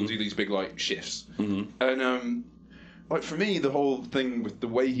scene. Like he'll do these big like shifts. And like for me, the whole thing with the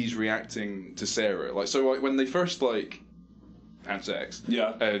way he's reacting to Sarah, like so like when they first like had sex,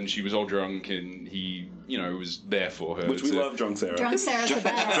 and she was all drunk, and he, was there for her. Which we love, drunk Sarah. Drunk Sarah's the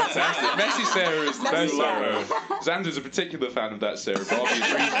best. Messy Sarah is the best Sarah. Xander's a particular fan of that Sarah for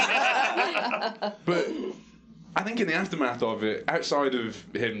obvious reasons. But I think in the aftermath of it, outside of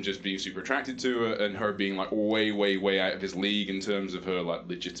him just being super attracted to her and her being like way, way, way out of his league in terms of her like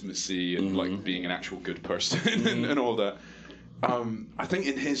legitimacy and like being an actual good person and all that, I think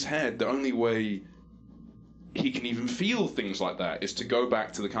in his head the only way he can even feel things like that is to go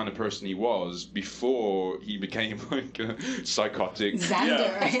back to the kind of person he was before he became like a psychotic,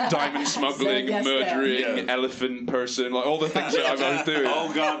 diamond smuggling, murdering, elephant person, like all the things that I was doing.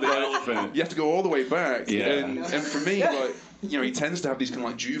 Oh God, the elephant! You have to go all the way back. And for me, like, you know, he tends to have these kind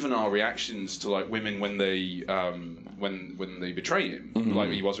of like juvenile reactions to like women when they when they betray him, like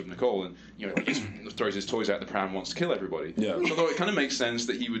he was with Nicole, and you know, he just throws his toys out the pram and wants to kill everybody. So although it kind of makes sense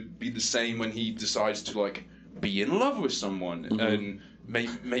that he would be the same when he decides to like be in love with someone, and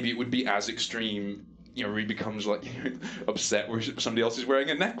maybe it would be as extreme. You know, he becomes like, you know, upset where somebody else is wearing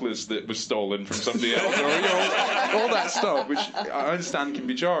a necklace that was stolen from somebody else, or you know, all that stuff, which I understand can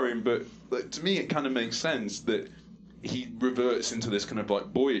be jarring, but like, to me it kind of makes sense that he reverts into this kind of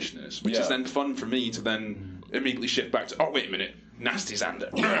like boyishness, which is then fun for me to then immediately shift back to, oh wait a minute, nasty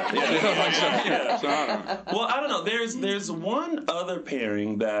Xander. Well, I don't know. There's one other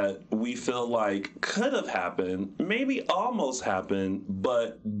pairing that we feel like could have happened, maybe almost happened,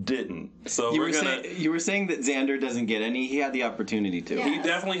 but didn't. So you were saying that Xander doesn't get any. He had the opportunity to. He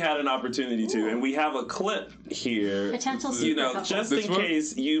definitely had an opportunity to, and we have a clip here. Potential super you know, couple. just in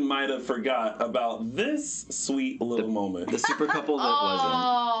case you might have forgot about this sweet little moment. The super couple that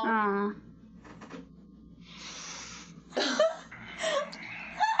wasn't.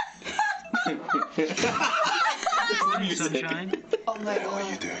 Sunshine. Oh my God. What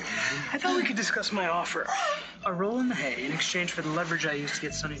are you doing? I thought we could discuss my offer. A roll in the hay in exchange for the leverage I used to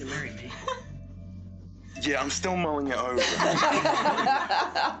get Sonny to marry me. Yeah, I'm still mulling it over.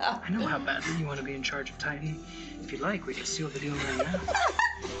 I know how badly you want to be in charge of Titan. If you'd like, we could seal the deal right now.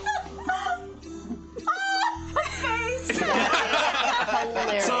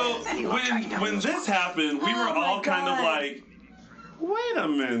 So when this happened, we were all kind of like, wait a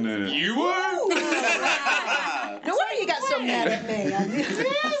minute. You were? No wonder you got so mad at me. This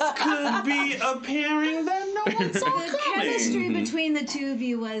could be a pairing that no one saw The chemistry between the two of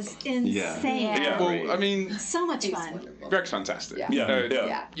you was insane. Well, I mean, so much fun. Greg's fantastic.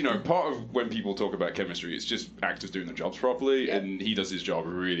 You know, part of when people talk about chemistry, it's just actors doing their jobs properly, and he does his job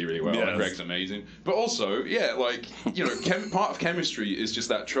really, really well. Like, Greg's amazing. But also, like, you know, part of chemistry is just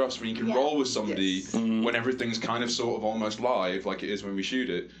that trust when you can roll with somebody when everything's kind of sort of almost live, like it is when we shoot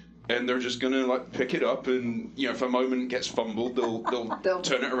it. And they're just gonna like pick it up, and you know, if a moment gets fumbled, they'll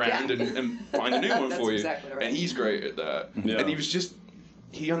turn it around and find a new one for you. Exactly right. And he's great at that. And he was just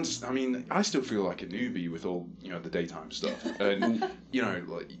I mean, I still feel like a newbie with all, you know, the daytime stuff, and you know,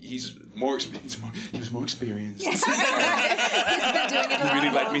 like he was more experienced. He was more experienced. He's been doing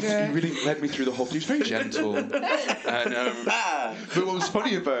it a lot. He really led me through the whole thing. He was very gentle. And but what was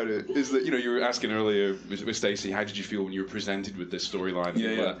funny about it is that, you know, you were asking earlier with Stacy, how did you feel when you were presented with this storyline?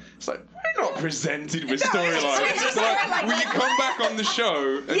 It's like, we're not presented with storylines. Like, will you come back on the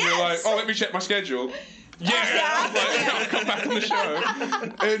show? And you're like, oh, let me check my schedule. I'll come back on the show.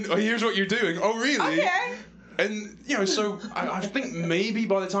 And here's what you're doing. Oh, really? Okay. And, you know, so I think maybe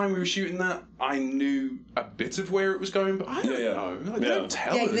by the time we were shooting that, I knew a bit of where it was going, but I don't know. Like, they don't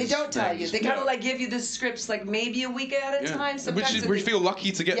tell us. They don't tell you. They kind of like give you the scripts like maybe a week at a time. Sometimes we feel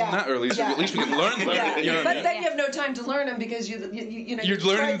lucky to get them that early, so at least we can learn them. You know, but then you have no time to learn them because you know you're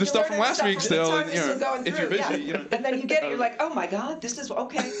learning the stuff from last week still, and, you know, if you're busy, you know. And then you get it, you're like, oh my God, this is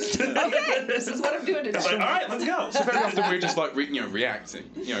okay. This is what I'm doing today. Like, all right, let's go. So very often we're just like reacting,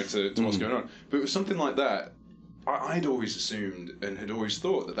 you know, to what's going on. But with something like that, I'd always assumed and had always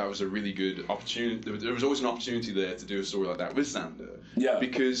thought that was a really good opportunity. There was always an opportunity there to do a story like that with Xander. Yeah.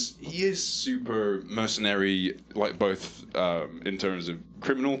 Because he is super mercenary, like both in terms of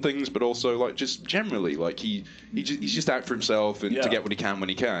criminal things, but also like just generally, like he's just out for himself and to get what he can when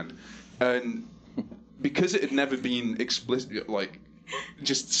he can. And because it had never been explicit, like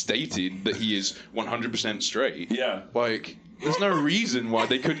just stated that he is 100% straight. Yeah. Like, there's no reason why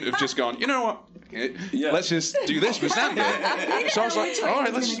they couldn't have just gone, you know what? Let's just do this with Xander. So I was like, all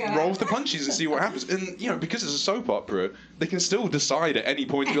right, let's roll with the punches and see what happens. And, you know, because it's a soap opera, they can still decide at any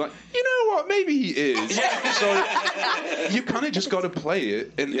point to be like, you know what, maybe he is. So you kind of just got to play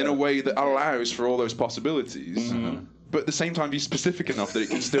it in a way that allows for all those possibilities. But at the same time, be specific enough that it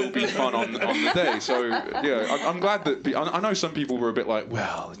can still be fun on the day. So, yeah, I'm glad that... I know some people were a bit like,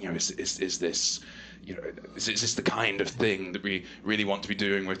 well, you know, is this... is this the kind of thing that we really want to be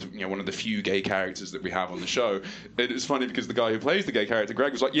doing with one of the few gay characters that we have on the show? And it's funny because the guy who plays the gay character,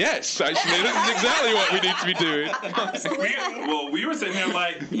 Greg, was like, yes, actually, this is exactly what we need to be doing. We were sitting there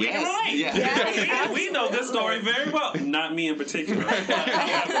like, we're right. Yeah. We know this story very well. Not me in particular.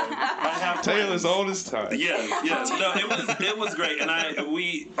 I have Taylor's oldest time. Yes. No, it was great, and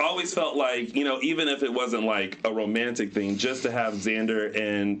we always felt like, even if it wasn't like a romantic thing, just to have Xander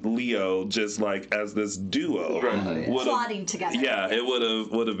and Leo just like as this duo, plotting together. Yeah, it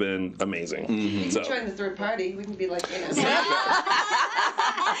would have been amazing. Mm-hmm. So. Join the third party. We can be like, add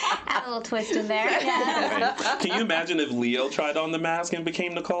a little twist in there. Yeah. Can you imagine if Leo tried on the mask and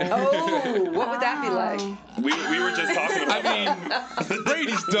became Nicole? Oh, what would that be like? We were just talking about.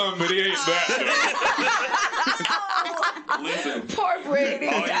 Brady's dumb, but he ain't that. Listen, poor Brady.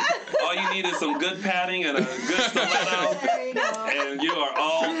 All you need is some good padding and a good stiletto, and you are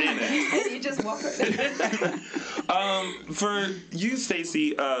all in it. You just walk right for you,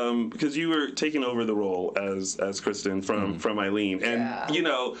 Stacy, because you were taking over the role as Kristin from Eileen, and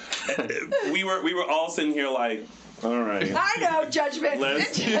we were all sitting here like, all right. I know, judgment.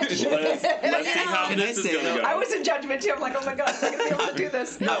 Let's see how this is going to go. I was in judgment too. I'm like, oh my God, I'm going to be able to do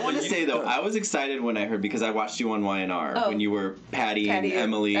this. I want to say, though, I was excited when I heard, because I watched you on YNR when you were Patty and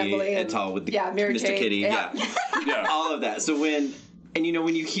Emily et al. With Mary Mr. Kate. Kitty. Yeah. All of that. So when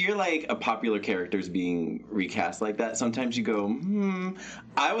you hear like a popular characters being recast like that, sometimes you go,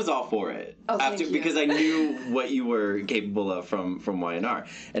 I was all for it. Because I knew what you were capable of from YNR.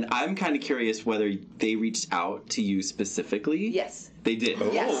 And I'm kind of curious whether they reached out to you specifically. Yes. They did.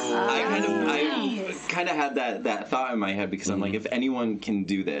 Yes. I kind of had that thought in my head, because I'm like, if anyone can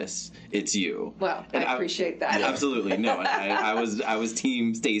do this, it's you. Well, and I appreciate that. Absolutely. No, I was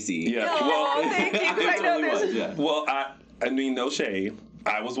team Stacy. Yeah. Thank you. I know this. Yeah. Well, I mean, no shade.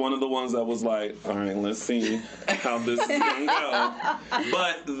 I was one of the ones that was like, all right, let's see how this is going to go.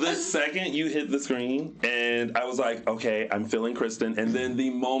 But the second you hit the screen, and I was like, okay, I'm feeling Kristin. And then the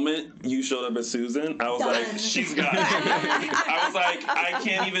moment you showed up as Susan, I was like, she's got it. I was like,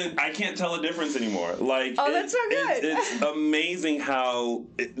 I can't tell a difference anymore. Like, that's so good. It's amazing how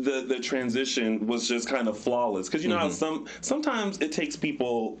the transition was just kind of flawless. Because you know how sometimes it takes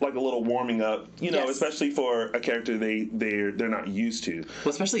people like a little warming up, especially for a character they're not used to.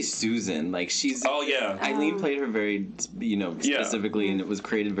 Well, especially Susan, like she's. Oh yeah. Eileen played her very, specifically, and it was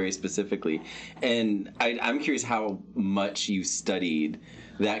created very specifically. And I'm curious how much you studied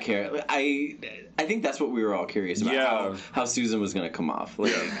that character. I think that's what we were all curious about. Yeah. How Susan was going to come off.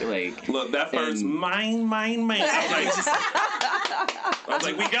 Like look, that first mine. I was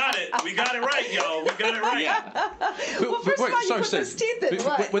like, we got it right, y'all. We got it right. Yeah. Well, first of all, you put those teeth in.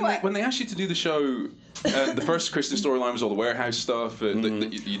 When they asked you to do the show, the first Kristin storyline was all the warehouse stuff that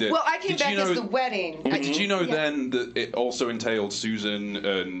you did. Well, I came back as the wedding. Did you know then that it also entailed Susan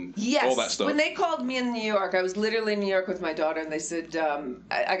and all that stuff? When they called me in New York, I was literally in New York with my daughter, and they said,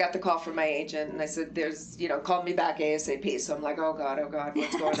 I got the call from my agent, and I said, call me back ASAP. So I'm like, oh God,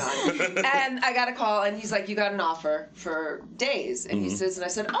 what's going on? And I got a call, and he's like, you got an offer for Days. And he says, and I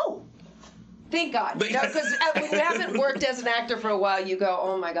said, oh, thank God. Because when you haven't worked as an actor for a while, you go,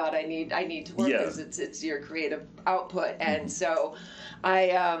 oh my God, I need to work, because it's your creative output. And so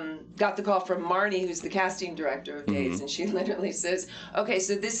I got the call from Marnie, who's the casting director of Days, and she literally says, okay,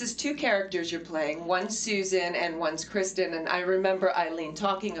 so this is two characters you're playing. One's Susan and one's Kristin. And I remember Eileen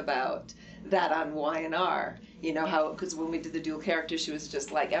talking about that on YNR. Because when we did the dual character, she was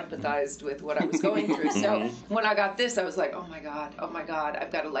just like empathized with what I was going through. So when I got this, I was like, oh my God,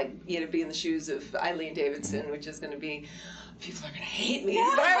 I've got to be in the shoes of Eileen Davidson, which is going to be, people are going to hate me.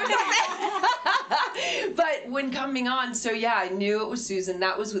 But when coming on, I knew it was Susan.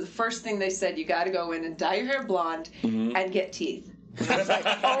 That was the first thing they said. You got to go in and dye your hair blonde and get teeth. And I was like,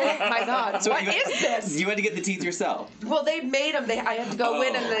 oh my God, what is this? You had to get the teeth yourself. Well, they made them. I had to go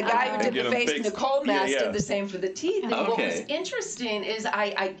in, and the guy who did the face, Nicole Mass, did the same for the teeth. And what was interesting is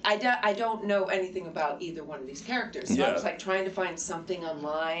I don't know anything about either one of these characters. So I was trying to find something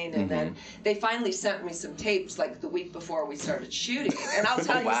online, and then they finally sent me some tapes the week before we started shooting. And I'll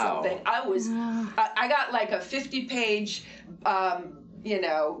tell you something. I got a 50-page,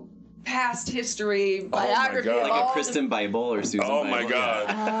 past history biography. Like a Kristin Bible or Susan Bible. Oh my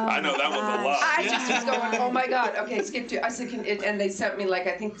God. I know, that was a lot. I just was going, oh my God. Okay, skip to. I said, and they sent me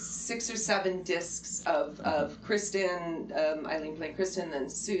I think 6 or 7 discs of Kristin, Eileen playing Kristin,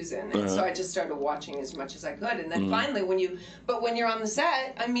 and Susan. And so I just started watching as much as I could. And then finally, when you're on the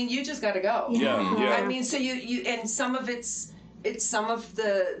set, you just got to go. Yeah. So you and some of it's it's some of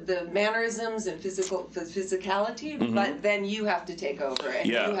the mannerisms and physicality, but then you have to take over and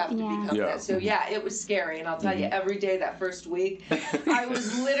you have to become that. So it was scary, and I'll tell you, every day that first week, I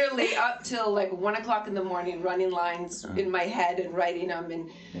was literally up till like 1 o'clock in the morning running lines in my head and writing them,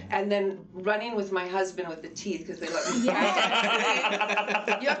 and then running with my husband with the teeth because they let me.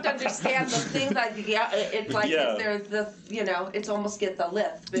 You have to understand the things like it's like there's the it's almost get the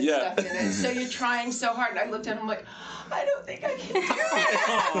lift and stuff in it. So you're trying so hard, and I looked at him like, I don't think I can do it.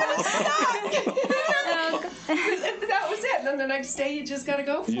 That was it. And then the next day, you just got to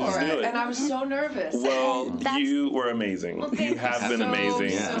go for it. And I was so nervous. Well, you were amazing. Well, you have been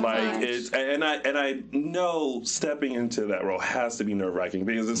amazing. It's and I know stepping into that role has to be nerve wracking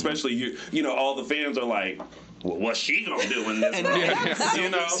because especially all the fans are like, well, what's she gonna do in this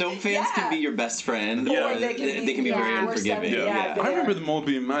role? Some fans can be your best friend, or they can be very unforgiving. I remember them all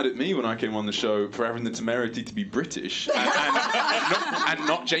being mad at me when I came on the show for having the temerity to be British and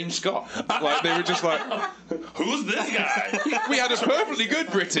not James Scott. Like they were just like, who's this guy? We had a perfectly good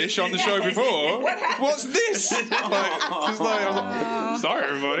British on the show before. What's this? Sorry,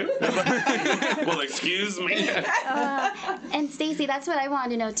 everybody. Well, excuse me. And Stacy, that's what I wanted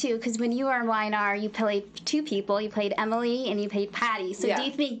to know too, because when you were in Y&R, you played two people. You played Emily and you played Patty. So do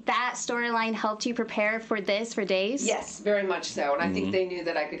you think that storyline helped you prepare for this for Days? Yes, very much so. And I think they knew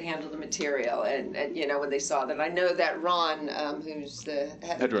that I could handle the material. And when they saw that, I know that Ron, who's the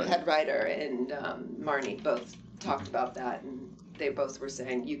head writer, and Marnie both talked about that, and they both were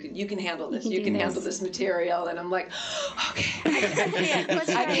saying you can handle this. You can handle this material, and I'm like, okay,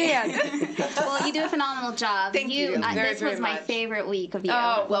 I can. Well, you do a phenomenal job. Thank you. This was my favorite week of you.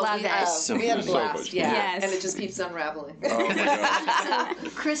 Oh, well, love it. We had a blast. So and it just keeps unraveling. Oh my God. So,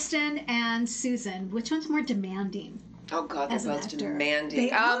 Kristin and Susan, which one's more demanding? Oh God, they're both demanding.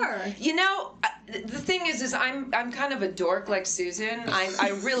 They are. The thing is I'm kind of a dork like Susan.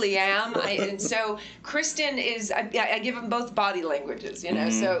 I really am. And so Kristin is. I give them both body languages.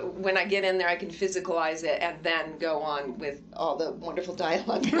 So when I get in there, I can physicalize it and then go on with all the wonderful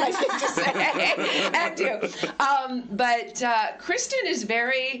dialogue that I get to say and do. But Kristin is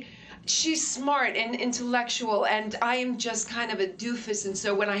very. She's smart and intellectual, and I am just kind of a doofus. And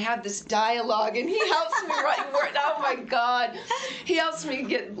so when I have this dialogue, and he helps me write words, oh my God, he helps me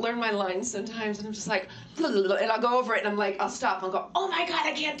learn my lines sometimes, and I'm just like, and I'll go over it, and I'm like, I'll stop, and I'll go, oh my God,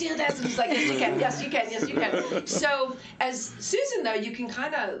 I can't do this. And he's like, yes you can, yes you can, yes you can. So as Susan though, you can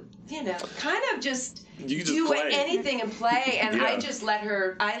kind of just do anything and play, and I just let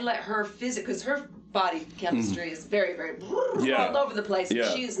her physics, because her body chemistry is very, very all over the place. Yeah.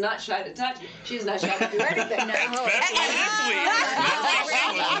 She is not shy to touch. She is not shy to do anything. Especially this week. She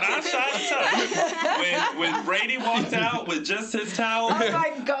was not shy to touch. When Brady walked out with just his towel, oh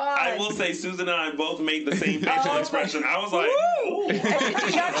my God! I will say Susan and I both made the same facial expression. I was like, ooh.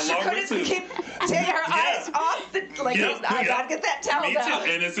 She couldn't take her eyes off the I gotta get that towel Me down.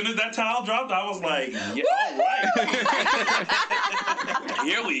 too. And as soon as that towel dropped, I was like, all right.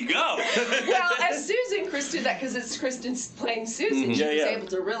 Here we go. Well, as Susan, Kristin, because it's Kristin's playing Susan, she was able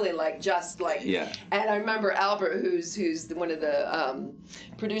to really And I remember Albert, who's one of the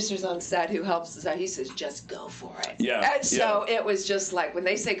producers on set who helps us out, he says, just go for it. Yeah. And so it was just like, when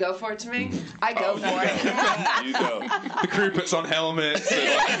they say go for it to me, I go for it. You go. The crew puts on helmets.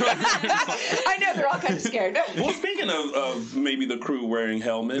 I know, they're all kind of scared. Well, speaking of maybe the crew wearing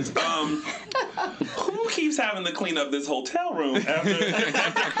helmets, who keeps having to clean up this hotel room after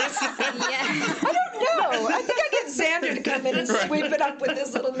I don't know. I think I get Xander to come in and sweep it up with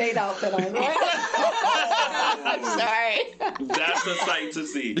this little maid outfit on, right? I'm sorry. That's a sight to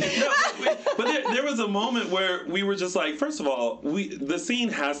see. No, but there was a moment where we were just like, first of all, the scene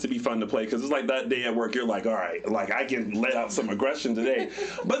has to be fun to play because it's like that day at work, you're like, all right, like I can let out some aggression today.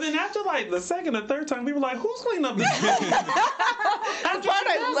 But then after like the second or third time, we were like, who's cleaning up this room? The part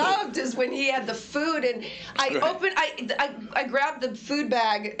I loved is when he had the food and I grabbed the food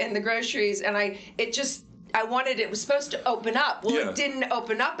bag and the groceries and it was supposed to open up. Well, it didn't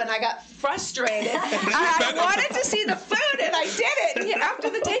open up, and I got frustrated. I wanted to see the food, and I did it. And after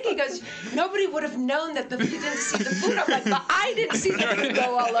the take, he goes, nobody would have known that you didn't see the food. I'm like, but I didn't see the food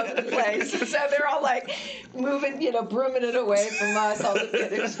go all over the place. So they're all like moving, brooming it away from us. All the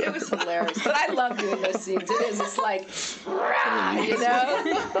kids. It was hilarious. But I love doing those scenes. It's like, rah,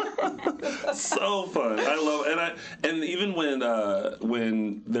 So fun. I love it. And even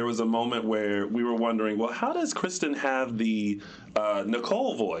when there was a moment where we were wondering, well, how does Kristin have the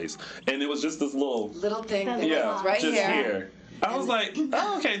Nicole voice? And it was just this little thing. Right just here. I was like,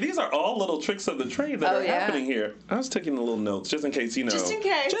 oh, okay, these are all little tricks of the trade that are happening here. I was taking the little notes just in case, Just in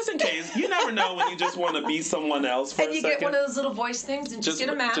case. You never know when you just want to be someone else for a second. And you get one of those little voice things and just get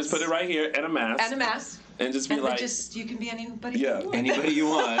a mask. Just put it right here and a mask. And just be like, you can be anybody you want. Anybody you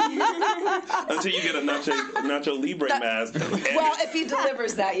want. Until you get a Nacho Libre mask. Well, if he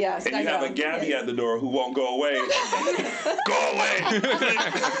delivers that, yes. And you have a Gabby at the door who won't go away. Go away!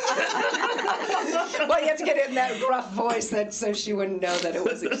 Well, you have to get it in that gruff voice so she wouldn't know that it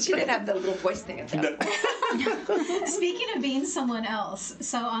was. She didn't have the little voice thing. Speaking of being someone else,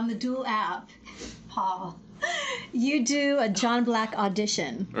 so on the Duel app, Paul, you do a John Black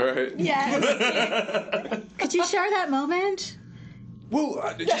audition. Right. Yes. Could you share that moment? Well,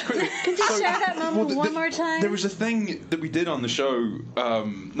 just quickly. Could you share that moment one more time? There was a thing that we did on the show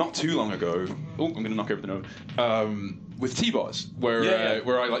not too long ago. Oh, I'm going to knock everything over. With T-Boss,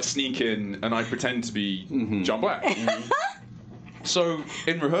 where I like sneak in and I pretend to be John Black. So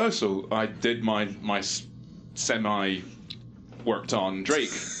in rehearsal, I did my semi worked on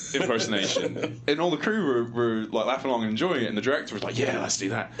Drake impersonation, and all the crew were like laughing along and enjoying it, and the director was like, "Yeah, let's do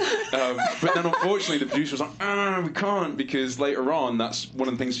that." But then unfortunately, the producer was like, "We can't," because later on, that's one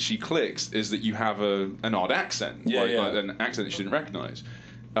of the things that she clicks is that you have an odd accent, like an accent that she didn't recognize.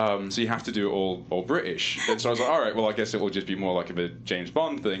 So you have to do it all British. And so I was like, all right, well, I guess it will just be more like a James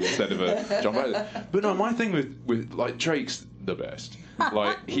Bond thing instead of a John Black. But no, my thing with like Drake's the best.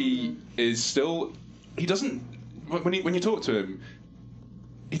 Like he doesn't when you talk to him,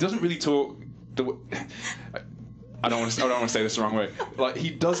 he doesn't really talk the. I don't want to say this the wrong way. Like he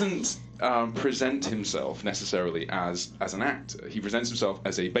doesn't present himself necessarily as an actor. He presents himself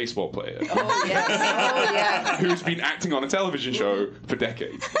as a baseball player. Oh yes. Who's been acting on a television show for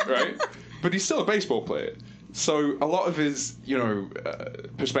decades, right? But he's still a baseball player. So a lot of his,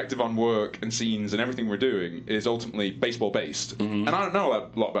 perspective on work and scenes and everything we're doing is ultimately baseball based. Mm-hmm. And I don't know a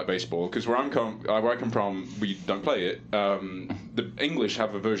lot about baseball because where I come from, we don't play it. The English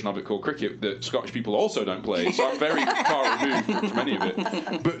have a version of it called cricket that Scottish people also don't play. So I'm very far removed from any of it.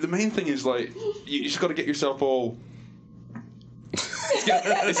 But the main thing is like you just got to get yourself all.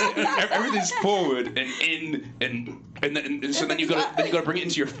 Everything's forward and in and so then you got to bring it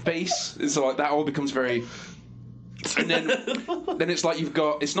into your face. And so like that all becomes very. And then it's like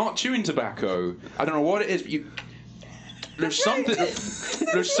it's not chewing tobacco. I don't know what it is, but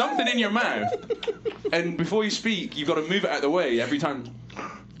there's something in your mouth, and before you speak, you've got to move it out of the way every time.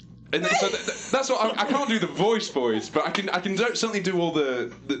 And then, so that's what I can't do the voice, but I can certainly do all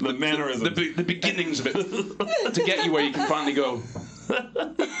the mannerisms, the beginnings of it to get you where you can finally go.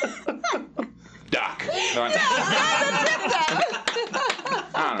 Doc. I don't know.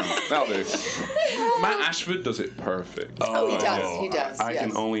 That'll do. Matt Ashford does it perfect. Oh, he does. He does. I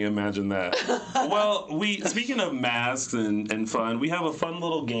can only imagine that. Well, speaking of masks and fun, we have a fun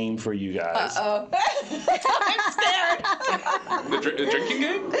little game for you guys. Uh-oh. I'm scared. The drinking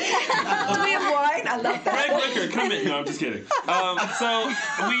game? Do we have wine? I love that. Greg Liquor, come in. No, I'm just kidding. So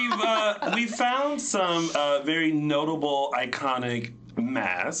we've found some very notable, iconic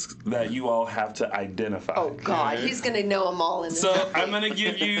masks that you all have to identify. Oh God, he's gonna know them all in this. So I'm gonna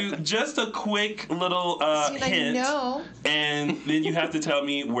give you just a quick little hint, and then you have to tell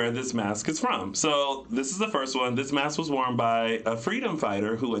me where this mask is from. So this is the first one. This mask was worn by a freedom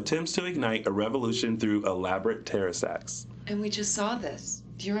fighter who attempts to ignite a revolution through elaborate terrorist acts. And we just saw this.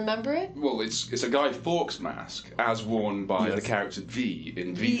 Do you remember it? Well, it's a Guy Fawkes mask, as worn by the character V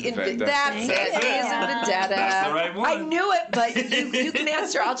in V for Vendetta. That's it. V is in Vendetta. That's the right one. I knew it, but you can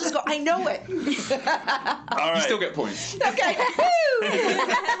answer. I'll just go, I know it. All right. You still get points. Okay.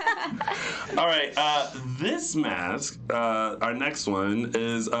 All right. This mask, our next one,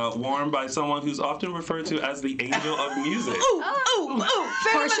 is worn by someone who's often referred to as the angel of music. Phantom of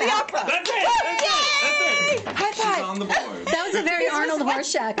the Opera. That's it. High five. She's on the board. That was a very Arnold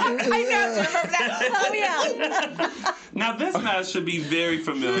Horseshack. I know. Do you remember that? Oh yeah. Now this mask should be very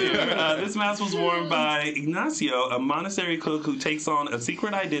familiar. This mask was worn by Ignacio, a monastery cook who takes on a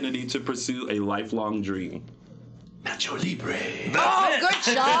secret identity to pursue a lifelong dream. Nacho Libre. Good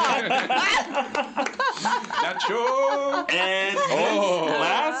job. Nacho. And this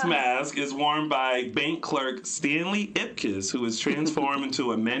last mask is worn by bank clerk Stanley Ipkiss, who is transformed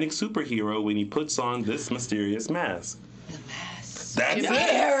into a manic superhero when he puts on this mysterious mask. That's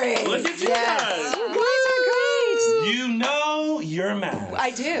it. Look at you guys. You guys are great. You know your mask.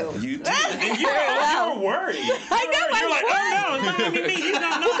 I do. You do. And you're worried. I know. You're like, oh no, it's not gonna be me.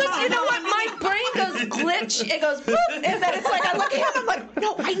 No. Because you know what? My brain goes goes glitch. It goes boop, and then it's like I look at him. I'm like,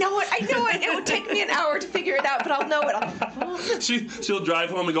 no, I know it. It would take me an hour to figure it out, but I'll know it. She'll drive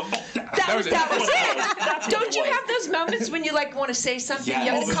home and go, oh, that was it. Don't you have those moments when you like want to say something?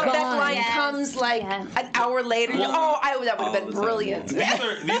 Yes. The comeback line comes like an hour later. That would have been brilliant.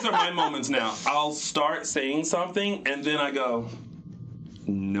 These are my moments now. I'll start saying something and then I go,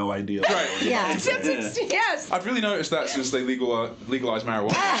 no idea. Right. Yeah. Yes. I've really noticed that since they legalized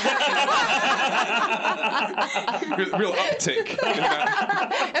marijuana. Real uptick in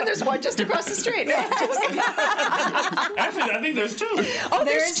that. And there's one just across the street. Actually, I think there's two. Oh,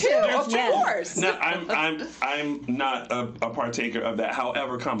 there's two. Of course. No, I'm not a partaker of that.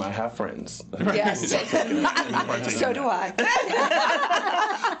 However, I have friends. Yes. So do I.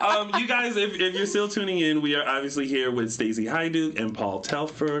 You guys, if you're still tuning in, we are obviously here with Stacy Haiduk and Paul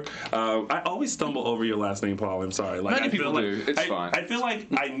Telfer. I always stumble over your last name, Paul. I'm sorry. Many people do. It's fine. I feel like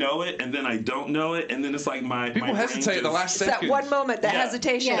I know it, and then I don't know it, and then it's like people hesitate at the last second. It's that one moment, that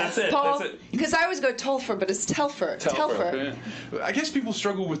hesitation. That's it. Paul, because I always go Telfer, but it's Telfer. Yeah. I guess people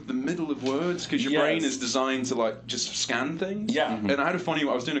struggle with the middle of words because your brain is designed to like just scan things. Yeah. And I had a funny.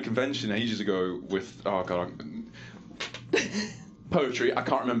 I was doing a convention ages ago with poetry. I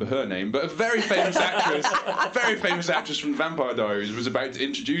can't remember her name, but a very famous actress from Vampire Diaries was about to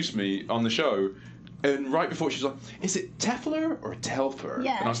introduce me on the show. And right before she's like, "Is it Telfer or Telfer?"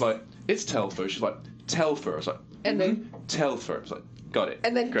 Yeah. And I was like, "It's Telfer." She's like, "Telfer." I was like, and then Telfer. I was like, "Got it."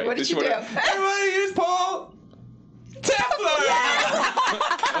 And then great. What did you do? Everybody, here's Paul Telfer.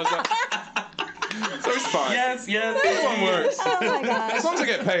 I was like, so it's fine. Yes. This one works. Oh my gosh. As long as I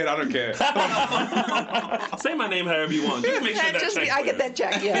get paid, I don't care. Say my name however you want. Just make sure that check's I get that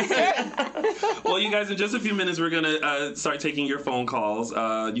check, yes. Well, you guys, in just a few minutes, we're going to start taking your phone calls.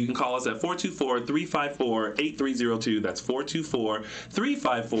 You can call us at 424-354-8302. That's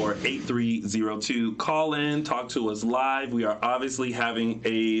 424-354-8302. Call in, talk to us live. We are obviously having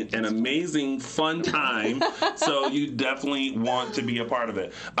an amazing, fun time, so you definitely want to be a part of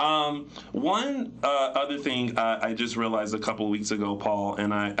it. One other thing I just realized a couple of weeks ago, Paul,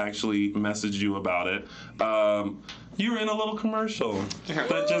 and I actually messaged you about it. You were in a little commercial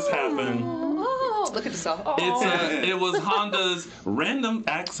that just happened. Oh, look at yourself. Oh. It was Honda's Random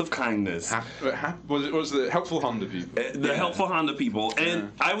Acts of Kindness. Was the helpful Honda people? The helpful Honda people.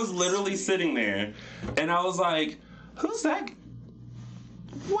 And I was literally sitting there, and I was like, who's that?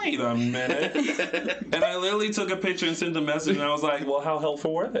 Wait a minute. And I literally took a picture and sent a message, and I was like, well, how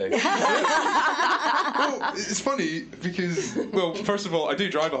helpful were they? Well, it's funny because, well, first of all, I do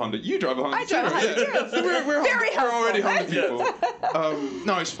drive a Honda. You drive a Honda I drive a Honda too. We're Very helpful. already Honda people.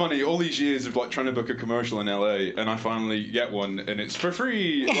 No, it's funny. All these years of like trying to book a commercial in LA, and I finally get one, and it's for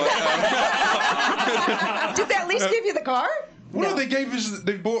free. Like, did they at least give you the car? Well, no,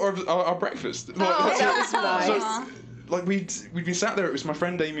 they bought our breakfast. That was nice. So, like we'd been sat there. It was my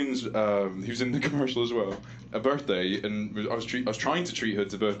friend Damien's, who's in the commercial as well, a birthday, and I was trying to treat her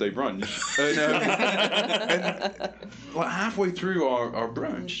to birthday brunch, and like halfway through our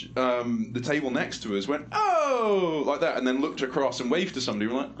brunch, the table next to us went, "Oh," like that, and then looked across and waved to somebody.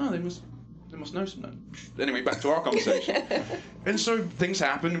 We're like, "Oh, they must know something." Anyway, back to our conversation. And so things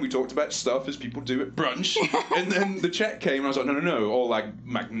happened. We talked about stuff as people do at brunch. And then the check came, and I was like, no, all like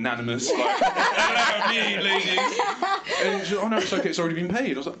magnanimous, like, "Hello, me, ladies." And she was like, "Oh no, it's okay, it's already been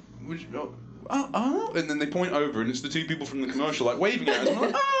paid." I was like, "Oh." And then they point over, and it's the two people from the commercial, like waving at us. And I'm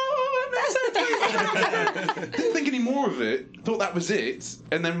like, "Oh." Didn't think any more of it. Thought that was it,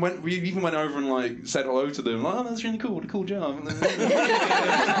 and then we even went over and like said hello to them. Like, "Oh, that's really cool. What a cool job."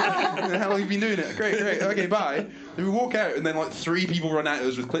 How long have you been doing it? Great. Okay, bye. Then we walk out, and then like 3 people run at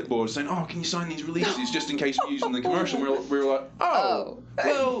us with clipboards saying, "Oh, can you sign these releases just in case we use them in the commercial?" We were like, "Oh,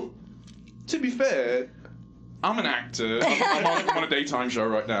 well, to be fair, I'm an actor. I'm on a daytime show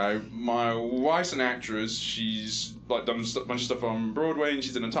right now. My wife's an actress. She's like done a bunch of stuff on Broadway, and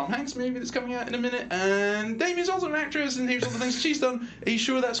she's in a Tom Hanks movie that's coming out in a minute. And Damien's also an actress, and here's all the things she's done. Are you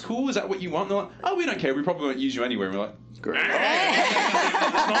sure that's cool? Is that what you want?" And they're like, "Oh, we don't care. We probably won't use you anyway." And we're like, "Great.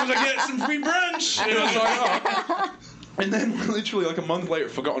 As long as I get some free brunch." And I was like, "Oh." And then literally like a month later,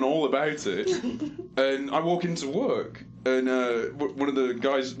 forgotten all about it. And I walk into work, and one of the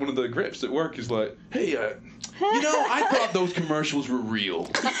grips at work is like, "Hey, I thought those commercials were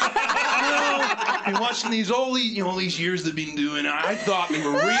real. I've been watching these all these years they've been doing. I thought they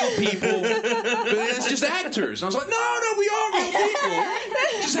were real people, but it's just actors." And I was like, "No, we are real people.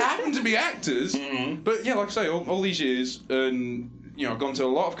 Just happen to be actors." Mm-hmm. But yeah, like I say, all these years, and I've gone to a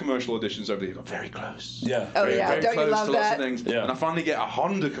lot of commercial auditions over the years. I'm very close. Yeah. Oh, very, yeah. very Don't you close love to lots that? of things. Yeah. And I finally get a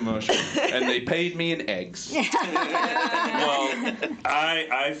Honda commercial, and they paid me in eggs. Well,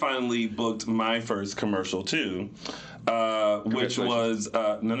 I finally booked my first commercial too, which was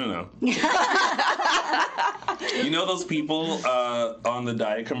no. You know those people on the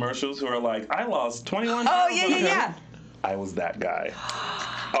diet commercials who are like, I lost 21 pounds. Oh, yeah. I was that guy.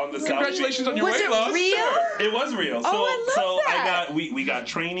 On the Congratulations on your Was weight it loss. real? It was real. Oh, I love that. We got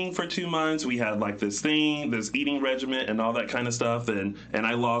training for 2 months. We had like this eating regimen and all that kind of stuff, and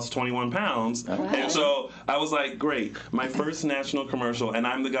I lost 21 pounds. Oh, wow. And so I was like, great, my first national commercial, and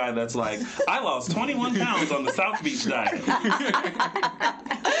I'm the guy that's like, I lost 21 pounds on the South Beach diet.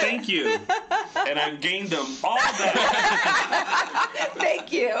 Thank you. And I've gained them all back.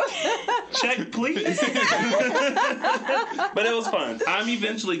 Thank you. Check, please. But it was fun. I'm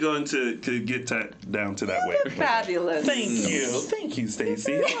eventually going to get down to that weight. Fabulous. Thank you,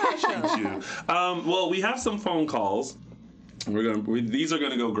 Stacy. I appreciate you. Well, we have some phone calls. These are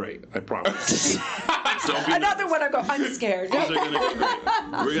gonna go great. I promise. Don't be Another nervous. one. I go. I'm scared. These are gonna go great.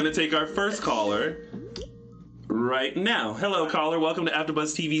 We're gonna take our first caller right now. Hello, caller. Welcome to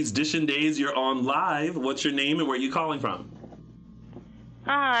AfterBuzz TV's Dishin Days. You're on live. What's your name and where are you calling from?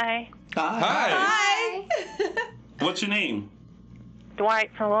 Hi, Hi. What's your name?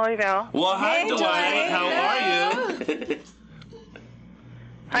 Dwight from Louisville. Well, hi, Hey, Dwight. Dwight. How are you?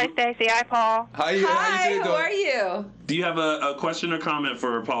 Hi, Stacy. Hi, Paul. Hi, how Hi. you doing? How are you? Do you have a question or comment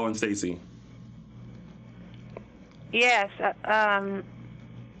for Paul and Stacy? Yes.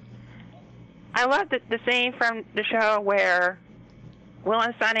 I love the scene from the show where Will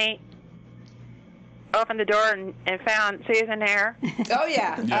and Sonny opened the door and found Susan there. Oh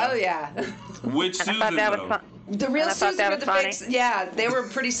yeah. Oh yeah. Which And I Susan, thought that was though? fun. The real And I thought Susan that with the was fake. Yeah, they were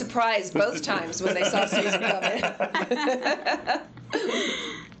pretty surprised both times when they saw Susan come in.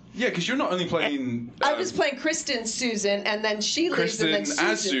 Yeah, because you're not only playing. I was playing Kristin's Susan, and then she leaves, and then Kristin Susan,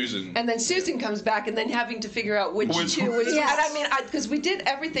 as Susan. and then Susan comes back, and then having to figure out which two was. Yes. And I mean, because we did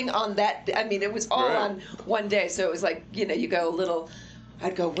everything on that. I mean, it was all Right. on one day, so it was like you go a little.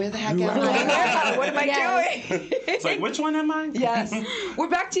 I'd go, where the heck am I? What am I Yes. doing? It's like, which one am I? Yes. We're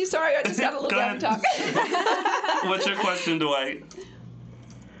back to you. Sorry, I just got a little Go down ahead. talk. What's your question, Dwight?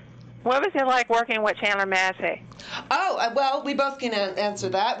 What was it like working with Chandler Massey? Oh, well, we both can answer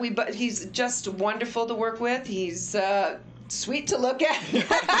that. He's just wonderful to work with. He's sweet to look at.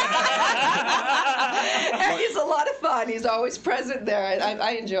 And he's a lot of fun. He's always present there.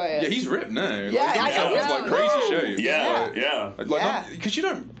 I enjoy it. Yeah, he's ripped now. Yeah, I know. It's like crazy shape. Yeah. Because you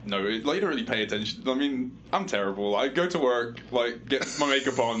don't know, you don't really pay attention. I mean, I'm terrible. I go to work, like, get my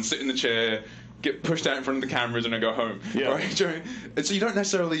makeup on, sit in the chair, get pushed out in front of the cameras, and I go home. Yeah. Right? And so you don't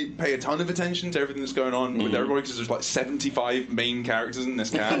necessarily pay a ton of attention to everything that's going on with everybody because there's like 75 main characters in this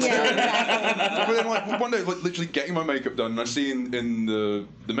cast. Yeah. But then, like, one day, like, literally getting my makeup done, and I see in the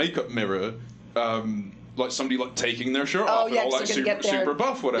makeup mirror, like somebody like taking their shirt off, and all like super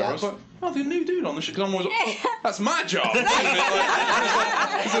buff, whatever. Yeah. I was like, oh, the new dude on the show. Because I'm always like, oh, that's my job. There's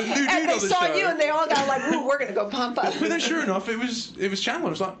a new dude And they on the saw show. you, and they all got like, "Ooh, we're gonna go pump up." But then, sure enough, it was Chandler. I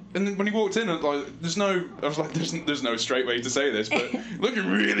was like, and then when he walked in, I was like, there's no no straight way to say this, but looking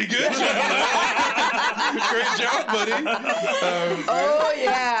really good, Chandler. Great job, buddy. Oh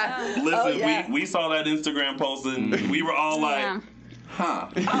yeah. Listen, Oh, yeah. we saw that Instagram post and we were all like, huh.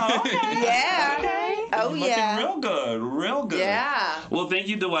 Oh, okay. Yeah. Okay. Oh Looking yeah. real good. Yeah. Well, thank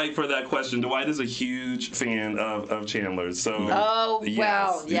you, Dwight, for that question. Dwight is a huge fan of Chandler's. So. Oh yes.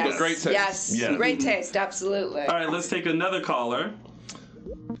 well. You've Yes. got great taste. Yes. Yeah. Great taste. Absolutely. All right, let's take another caller.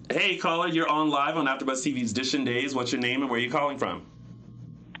 Hey, caller, you're on live on AfterBuzz TV's Dishin Days. What's your name and where are you calling from?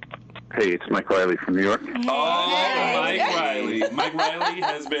 Hey, it's Mike Riley from New York. Oh, Hey. Mike Riley. Mike Riley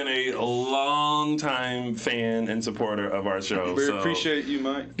has been a long-time fan and supporter of our show. We appreciate you,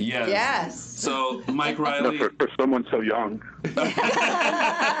 Mike. Yes. Yes. So, Mike Riley. No, for someone so young. Go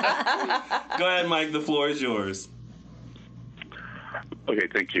ahead, Mike. The floor is yours. Okay,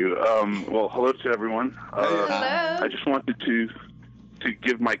 thank you. Well, hello to everyone. Hello. I just wanted to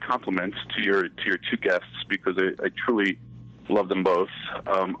give my compliments to your two guests because I truly love them both.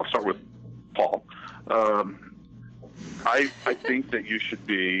 I'll start with Paul. I think that you should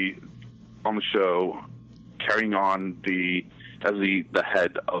be on the show carrying on as the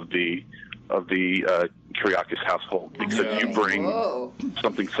head of the Kyriakis household because you bring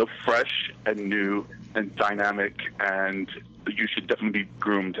something so fresh and new and dynamic, and you should definitely be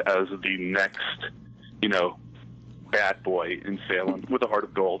groomed as the next, bad boy in Salem with a heart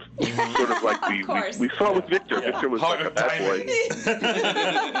of gold. Sort of like we saw with Victor. Victor was like a bad boy.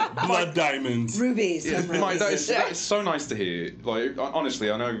 Blood diamonds. Rubies. Yeah, Mike, that is so nice to hear. Like,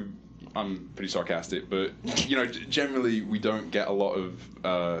 honestly, I know I'm pretty sarcastic, but generally we don't get a lot of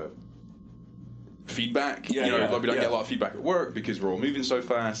feedback. We don't get a lot of feedback at work because we're all moving so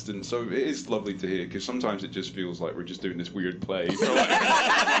fast, and so it is lovely to hear, because sometimes it just feels like we're just doing this weird play for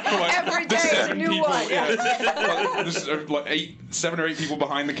every day is a new one. There's 7 or 8 people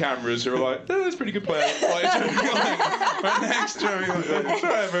behind the cameras who are like, oh, that's a pretty good play. Right next,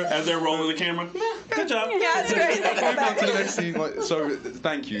 whatever. As they're rolling the camera, good job. Yeah, it's great. On to the next scene. So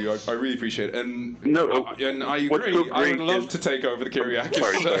thank you, I really appreciate it. And I agree. So I would love to take over the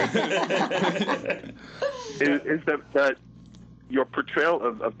Kyriakis. Is that your portrayal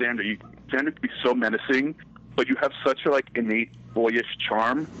of Xander? Xander can be so menacing, but you have such a innate boyish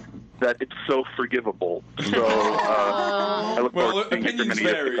charm that it's so forgivable. So I look forward to seeing it for many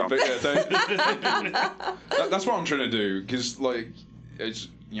years to come. But that's what I'm trying to do, because it's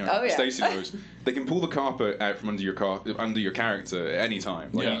Stacy knows, they can pull the carpet out from under your character at any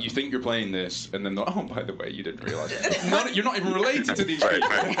time. You think you're playing this, and then oh, by the way, you didn't realize you're not even related to these people.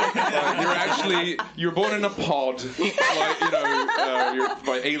 You're born in a pod, you're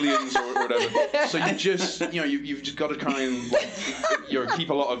by aliens or whatever. So you just you've just got to kind of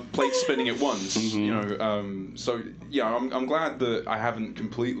keep a lot of plates spinning at once. So I'm glad that I haven't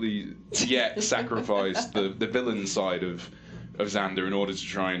completely yet sacrificed the villain side of Xander in order to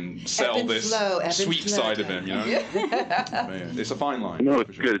try and sell this sweet side of him, It's a fine line. No,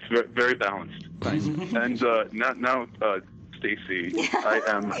 it's good. It's very balanced. Thanks. And now, Stacy,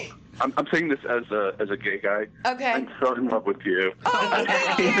 I'm saying this as a gay guy. Okay. I'm so in love with you. Oh,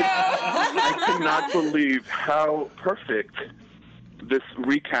 thank you. I cannot believe how perfect this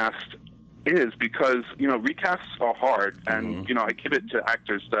recast is, because recasts are hard, and I give it to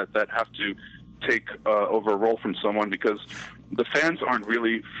actors that have to take over a role from someone, because the fans aren't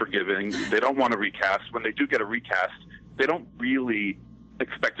really forgiving. They don't want to recast. When they do get a recast, they don't really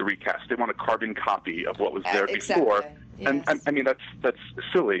expect a recast. They want a carbon copy of what was there before. Yes. And I mean, that's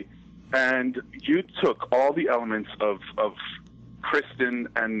silly. And you took all the elements of Kristin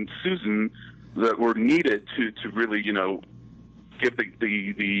and Susan that were needed to really, give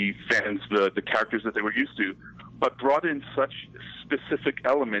the fans the characters that they were used to, but brought in such specific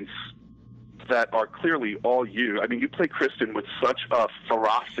elements that are clearly all you. I mean, you play Kristin with such a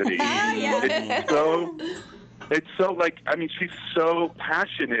ferocity. It's so she's so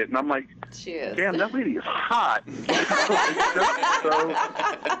passionate, and I'm like, she is. Damn, that lady is hot.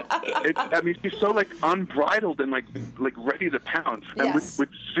 She's so unbridled and ready to pounce. Yes. And with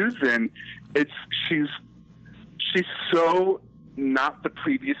Susan, she's so not the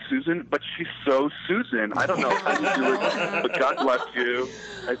previous Susan, but she's so Susan. I don't know how you do it, but God bless you.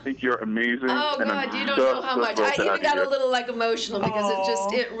 I think you're amazing. Oh, God, you don't know how much. I even got a little emotional,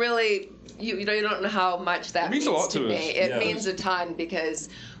 because it really, you don't know how much that means to me. It means a ton, because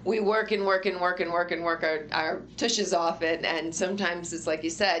we work and work and work and work and work our tushes off it, and sometimes it's like you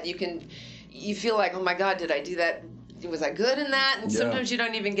said, you feel like, oh my God, did I do that? Was I good in that? And sometimes you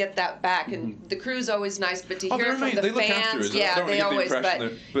don't even get that back. And the crew's always nice, but to hear it from the fans, they always.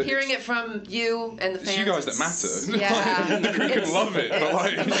 But hearing it from you and the fans, it's you guys that matter. Yeah, the crew can love it,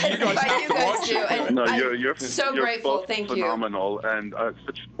 but you guys have to watch it. No, you're so grateful. Both Thank you. Phenomenal, and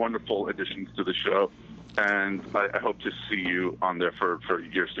such wonderful additions to the show. And I hope to see you on there for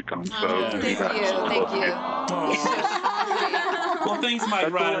years to come. Thank you. Well, thanks,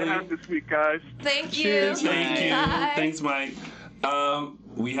 Mike Riley. That's all I have this week, guys. Thank you. Cheers. Thank you. Bye. Thanks, Mike.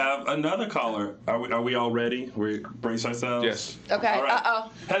 We have another caller. Are we all ready? We brace ourselves? Yes. Okay. All right. Uh-oh.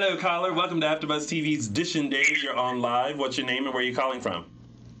 Hello, caller. Welcome to AfterBuzz TV's Dishin Days. You're on live. What's your name and where are you calling from?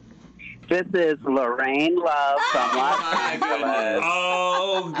 This is Lorraine Love from Los Angeles.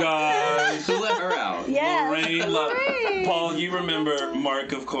 Oh, gosh. Who let her out? Yeah. Lorraine Love. Paul, you remember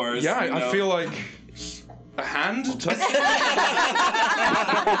Mark, of course. Yeah, I feel like a hand touched.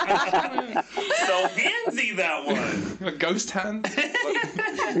 So handsy, that one. A ghost hand.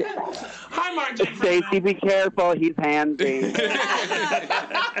 Hi, Mark. Stacy, be careful. He's handsy.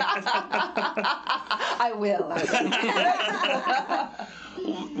 I will.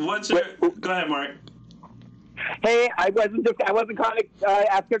 What's your... Go ahead, Mark. Hey, I wasn't calling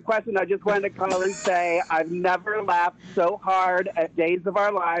to ask a question. I just wanted to call and say I've never laughed so hard at Days of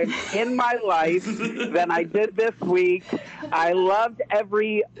Our Lives in my life than I did this week. I loved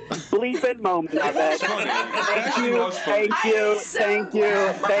every bleeping moment of it.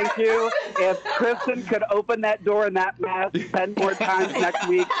 Thank you. if Kristin could open that door in that mess 10 more times next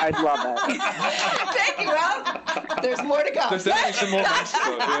week, I'd love it. Thank you, Al. There's more to come. There's definitely some more nice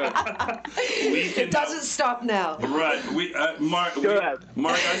stuff, It doesn't stop now. Right. Mark,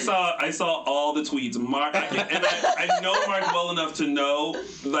 I saw all the tweets. Mark, I know Mark well enough to know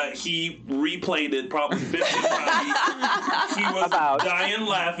that he replayed it probably 50 times. He was dying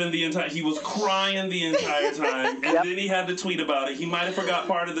laughing the entire. He was crying the entire time, and then he had to tweet about it. He might have forgot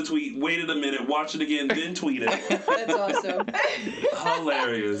part of the tweet. Waited a minute, watched it again, then tweet it. That's awesome.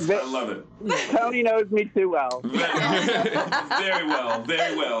 Hilarious. I love it. Tony knows me too well. Very well.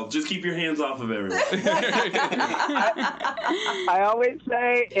 Very well. Just keep your hands off of everyone. I always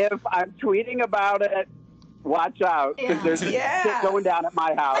say if I'm tweeting about it, watch out, because there's shit going down at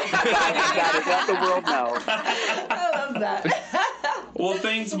my house. I gotta let the world know. I love that. Well,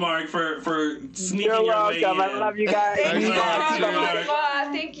 thanks, Mark, for sneaking You're your way in. welcome. I love you guys. Thank you,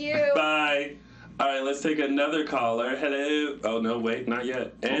 Mark. Thank you. Bye. All right, let's take another caller. Hello. Oh, no, wait, not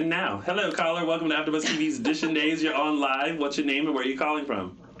yet. And now. Hello, caller. Welcome to AfterBuzz TV's Dishin Days. You're on live. What's your name and where are you calling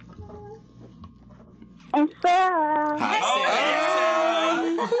from? I'm Sarah. Hi,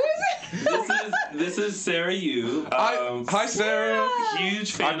 Sarah. This is Sarah Yu. Hi, Sarah.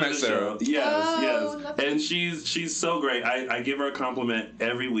 Huge fan of the show. Yes. And she's so great. I give her a compliment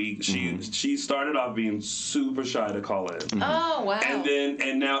every week. She started off being super shy to call in. Oh, wow.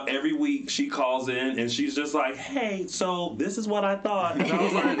 And now every week she calls in and she's just like, hey, so this is what I thought. And I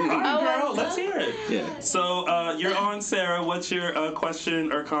was like, all right, girl, let's hear it. Yeah. So you're on, Sarah. What's your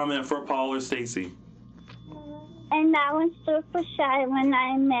question or comment for Paul or Stacy? And I was super shy when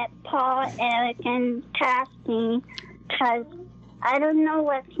I met Paul, Eric, and Cassie, because I don't know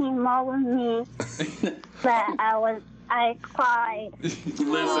what came over me, but I cried. Listen,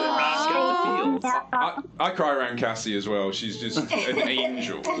 I cry around Cassie as well. She's just an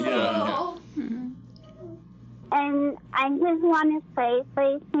angel. Yeah. And I just want to say,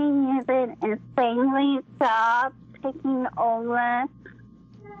 Stacy, you did an insanely job taking over.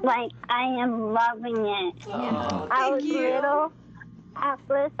 Like, I am loving it. I was little, at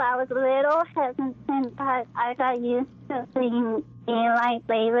first I was a little hesitant, but I got used to seeing Eli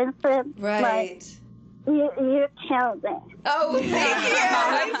Davidson. Right. But you killed it. Oh, thank you.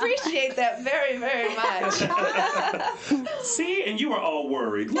 I appreciate that very, very much. See, and you were all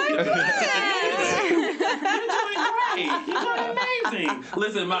worried. Look at that. You're doing great. You're doing amazing.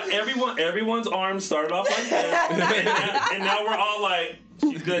 Listen, everyone's arms started off like that, and now we're all like,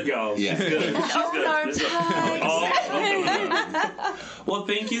 she's good, y'all. Yeah. She's good. Well,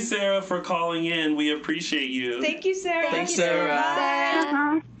 thank you, Sarah, for calling in. We appreciate you. Thank you, Sarah. Thanks,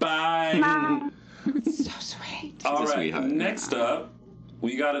 Sarah. Bye. Bye. So sweet. All right. Sweetheart. Next up,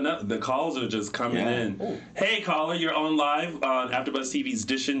 we got another. The calls are just coming in. Ooh. Hey, caller, you're on live on AfterBuzz TV's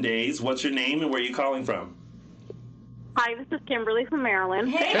Dishin Days. What's your name and where are you calling from? Hi, this is Kimberly from Maryland.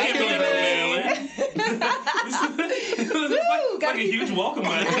 Hey, Kimberly. It's like a huge welcome.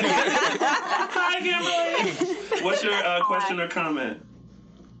 Hi, Kimberly. What's your question or comment?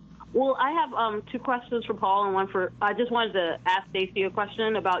 Well, I have two questions for Paul and one for. I just wanted to ask Stacy a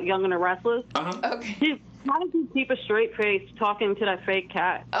question about Young and the Restless. Okay. How did you keep a straight face talking to that fake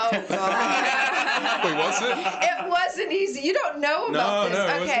cat? Oh, God. Wait, was it? It wasn't easy. You don't know about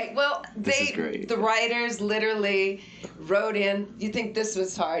this. Okay, well, the writers literally wrote in. You think this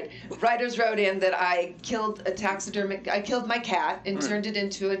was hard? Writers wrote in that I killed my cat and turned it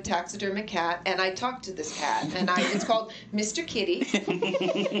into a taxidermic cat, and I talked to this cat, and it's called Mr. Kitty.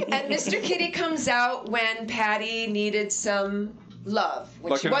 And Mr. Kitty comes out when Patty needed some love.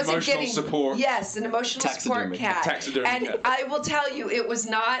 When like she an wasn't emotional getting support. Yes, an emotional support cat. And cat. I will tell you, it was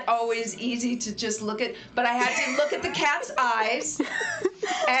not always easy to just look at, but I had to look at the cat's eyes,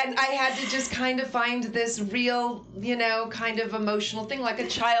 and I had to just kind of find this real, kind of emotional thing, like a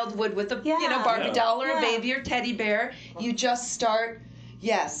child would with a, Barbie doll or a baby or teddy bear. You just start.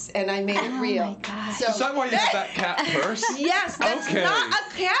 Yes, and I made it real. My gosh. So, is that why you have that cat purse? Yes, that's not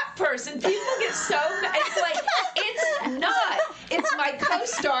a cat purse, and people get so mad. It's like, it's not. It's my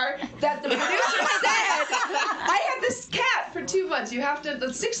co-star that the producer said, I had this cat for 2 months. You have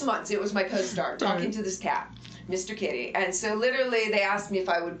to, 6 months, it was my co-star talking to this cat. Mr. Kitty. And so literally they asked me if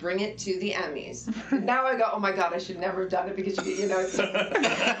I would bring it to the Emmys. Now I go, oh my God, I should never have done it because,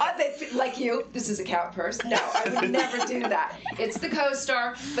 like you, this is a cat purse. No, I would never do that. It's the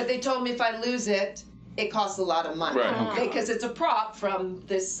co-star, but they told me if I lose it, it costs a lot of money. Right. Because it's a prop from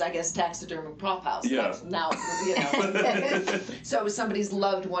this, I guess, taxidermic prop house. Yeah. Like now, So it was somebody's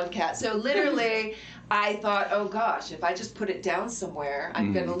loved one cat. So literally, I thought, oh gosh, if I just put it down somewhere,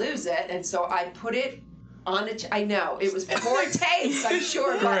 I'm going to lose it. And so I put it on it. I know it was poor taste, I'm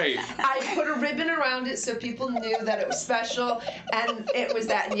sure, but I put a ribbon around it so people knew that it was special, and it was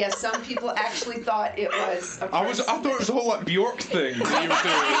that. And yes, some people actually thought it was. I thought it was a whole like Bjork thing that you were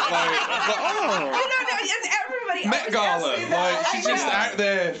doing. Oh, and everybody. Met Gala, like she's just out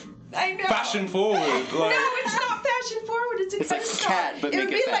there. I know. Fashion forward. Like. No, it's not fashion forward. It's like cat, but it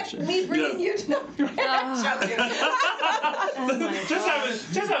make it fashion. It would be like me bringing you to just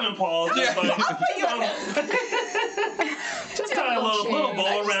having Paul just just tie a little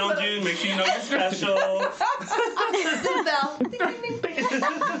bow around you, make sure you know you're special.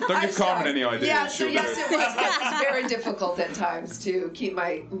 Don't give Carmen any ideas. Yeah, so yes, it was very difficult at times to keep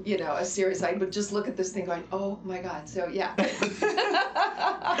my, a serious. I would just look at this thing going, oh my God. So yeah. And,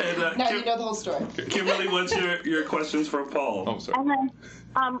 now you know the whole story. Kimberly, what's your questions for Paul? Oh, sorry. And then,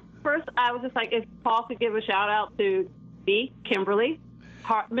 first, I was just like, if Paul could give a shout out to Kimberly,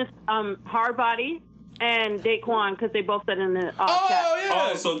 Hardbody, and Daquan, because they both said in the chat. Yeah.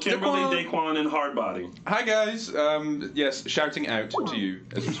 Oh, so Kimberly, Daquan, and Hardbody. Hi guys. Yes, shouting out to you.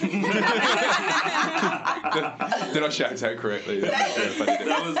 Did I shout out correctly? You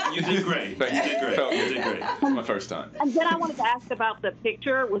did great. You did great. It's my first time. And then I wanted to ask about the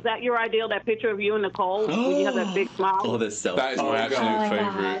picture. Was that your ideal? That picture of you and Nicole when you have that big smile? Oh, this selfie. That is my absolute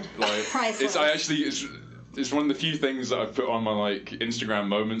favorite. Like, it's one of the few things that I've put on my like Instagram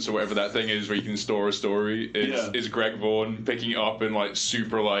moments or whatever that thing is where you can store a story. Is Greg Vaughan picking it up and like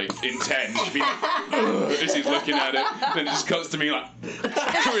super like intense as he's looking at it. Then it just cuts to me like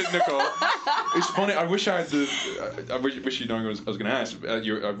with Nicole. It's funny. I wish I had I wish you know I was going to ask.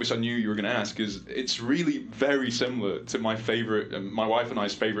 I wish I knew you were going to ask because it's really very similar to my favorite, my wife and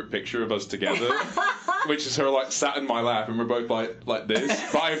I's favorite picture of us together, which is her like sat in my lap and we're both like this.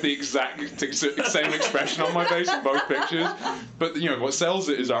 But I have the exact same expression on my face in both pictures, but what sells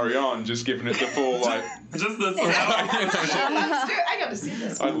it is Ariane just giving it the full like. Just the. I gotta see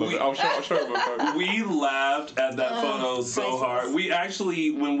this. I love it. I'll show you my photo. We laughed at that photo so hard. We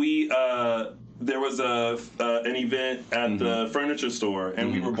actually, when we there was an event at the furniture store,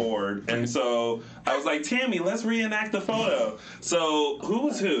 and we were bored, and so I was like, Tammy, let's reenact the photo. So who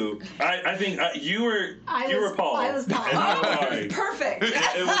was who? I think you were Paul. I was Paul. Perfect.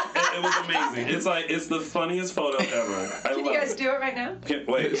 It was amazing. It's the funniest photo ever. Can you guys do it right now?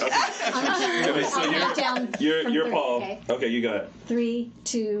 Wait. Okay, so you're Paul. Okay, you got it. 3,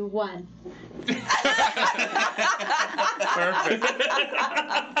 2, 1. Perfect.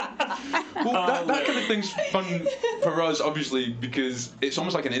 Well, that kind of thing's fun for us, obviously, because it's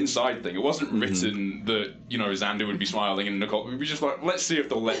almost like an inside thing. It wasn't written that Xander would be smiling and Nicole. We were just like, let's see if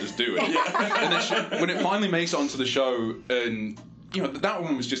they'll let us do it. And then when it finally makes it onto the show, and that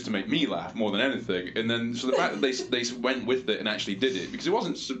one was just to make me laugh more than anything. And then so the fact that they went with it and actually did it, because it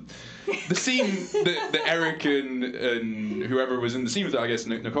wasn't the scene that Eric and whoever was in the scene with it, I guess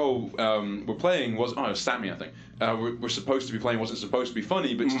Nicole were playing was Sammy, I think. We're supposed to be playing, wasn't supposed to be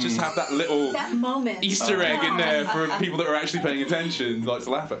funny, but to just have that little moment Easter egg in there for people that are actually paying attention, like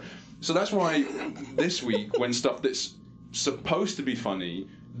to laugh at. So that's why this week, when stuff that's supposed to be funny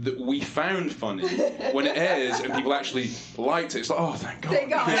that we found funny, when it airs and people actually liked it, it's like, oh, thank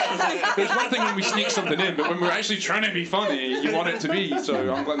God. There's one thing when we sneak something in, but when we're actually trying to be funny, you want it to be,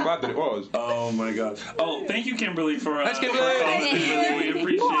 so I'm glad that it was. Oh my God. Oh, thank you, Kimberly, for Thanks, Kimberly. We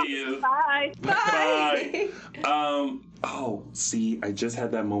appreciate you. Bye. Bye. Oh, see, I just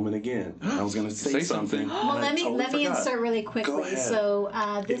had that moment again. I was going to say something. Well, let me insert really quickly. Go ahead. So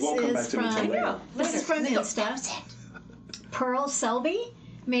this is from Insta. Pearl Selby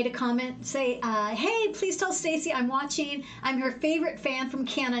made a comment, say, hey, please tell Stacy I'm watching. I'm her favorite fan from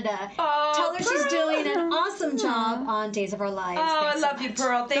Canada. Oh, tell her Pearl. she's doing an awesome job on Days of Our Lives. Oh, Thanks I love so you, much.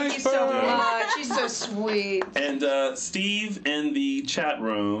 Pearl. Thank you so much. She's so sweet. And Steve in the chat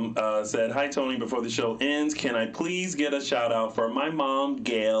room said, hi, Tony, before the show ends, can I please get a shout out for my mom,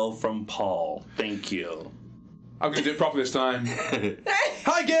 Gail, from Paul? Thank you. I'm going to do it properly this time.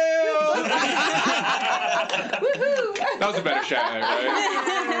 Hi, Gail! Woohoo! That was a better shout out,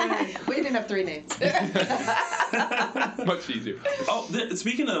 right? We didn't have 3 names. Much easier. Oh,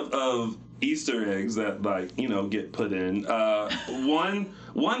 speaking of Easter eggs that get put in,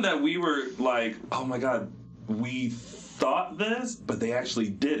 one that we were like, oh my God, we thought this, but they actually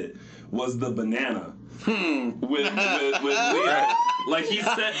did it, was the banana. With Leah. Like he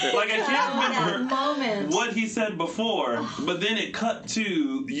said, I can't remember what he said before, but then it cut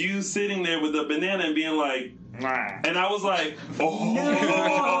to you sitting there with a banana and being like, And I was like,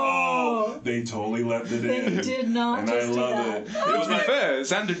 oh, they totally left it in. They did not. And I love it. It was fair.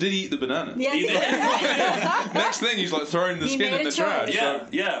 Xander did eat the banana. Yeah, he did. Next thing, he's like throwing the skin in the trash. Yeah,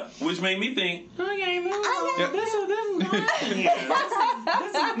 yeah. Which made me think, okay,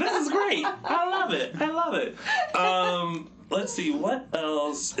 this is great. I love it. I love it. Let's see, what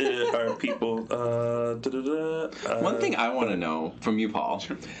else are people... One thing I want to know from you, Paul,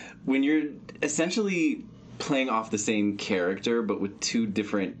 when you're essentially playing off the same character but with two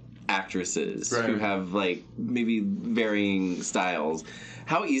different actresses who have like maybe varying styles,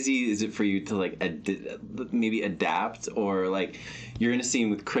 how easy is it for you to like maybe adapt, or like you're in a scene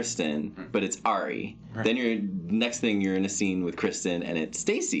with Kristin but it's Ari, then next thing you're in a scene with Kristin and it's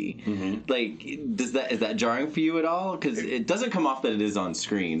Stacy. Like, is that jarring for you at all? Because it doesn't come off that it is on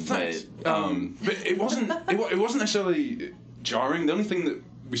screen, but it wasn't necessarily jarring. The only thing that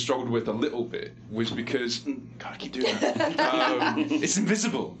we struggled with a little bit was because God, I keep doing that. It's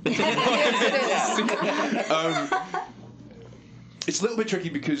invisible. It's a little bit tricky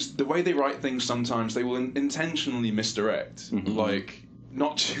because the way they write things, sometimes they will intentionally misdirect, like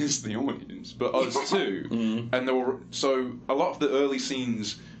not just the audience but us too. And so a lot of the early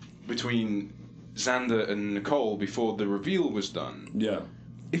scenes between Xander and Nicole before the reveal was done. Yeah.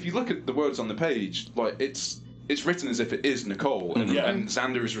 If you look at the words on the page, like it's written as if it is Nicole, and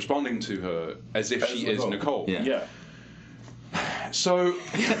Xander is responding to her as if she is Nicole. Yeah. So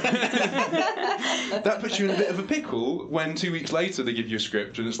that puts you in a bit of a pickle when 2 weeks later they give you a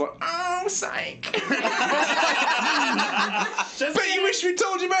script and it's like, oh, psych. But you wish we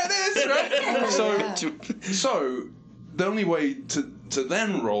told you about this, right? So the only way to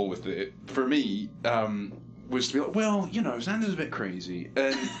then roll with it for me was to be like, well, you know, Xander's a bit crazy,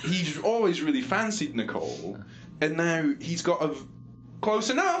 and he's always really fancied Nicole, and now he's got a close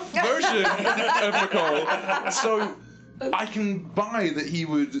enough version of Nicole, so I can buy that he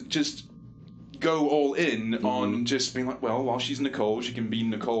would just go all in on just being like, well, while she's Nicole, she can be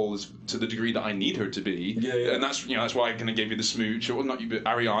Nicole to the degree that I need her to be. Yeah. And that's why I kind of gave you the smooch, or not you, but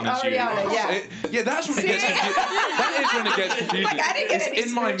Ariana's you. Yeah, that's when it gets confusing. That is when it gets confusing. Like, I didn't get any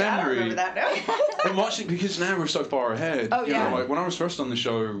in my memory. And watching, because now we're so far ahead. Oh, you know, like when I was first on the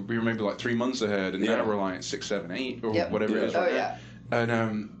show, we were maybe like 3 months ahead, and now we're like 6, 7, 8, or whatever it is. Right now.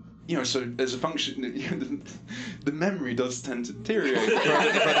 And you know, so as a function, the memory does tend to deteriorate.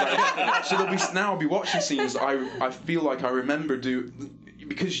 So now I'll be watching scenes I feel like I remember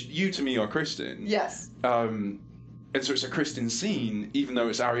because you to me are Kristin. Yes. And so it's a Kristin scene, even though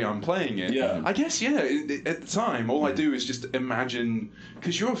it's Ariane playing it. Yeah. I guess, at the time, all I do is just imagine,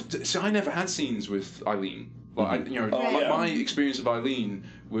 because I never had scenes with Eileen. Like, my experience of Eileen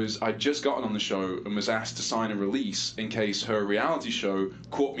was I'd just gotten on the show and was asked to sign a release in case her reality show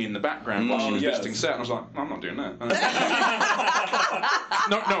caught me in the background while she was visiting set, and I was like, I'm not doing that.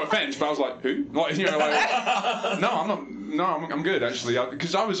 No offense, but I was like, who? Like, no, I'm not. No, I'm good actually,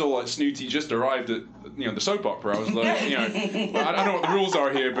 because I was all like snooty, just arrived at the soap opera. I was like, I don't know what the rules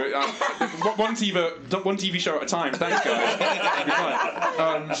are here, but one TV show at a time. Thanks,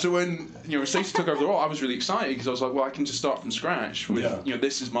 guys. So when Stacey took over the role, I was really excited because I was like, well, I can just start from scratch with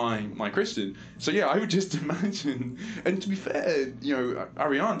this is my Kristin. So I would just imagine. And to be fair,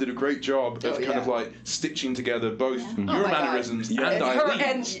 Ariane did a great job of kind of like stitching together both your mannerisms and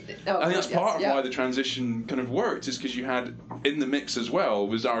Eileen's. I think that's part of why the transition kind of worked, is because you had in the mix as well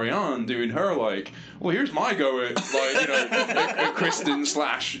was Ariane doing her like, well, here's my go at like at Kristin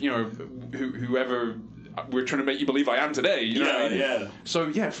 / whoever we're trying to make you believe I am today. You know what I mean? Yeah.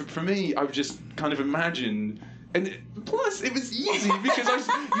 So for me, I would just kind of imagine. And plus, it was easy because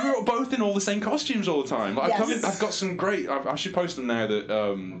you were both in all the same costumes all the time. Like, I've got some great. I should post them now that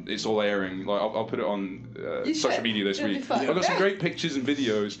it's all airing. Like I'll put it on social media this week. I've got some great pictures and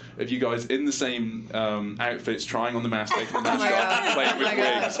videos of you guys in the same outfits, trying on the mask, taking the mask off, playing with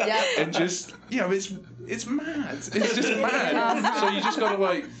wigs, and just it's mad. It's just mad. So you just gotta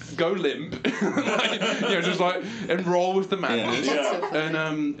like go limp, just like and roll with the madness.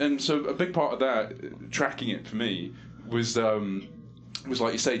 And so a big part of that, tracking it for me, was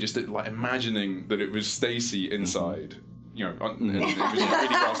like you say, just like imagining that it was Stacy inside. And it was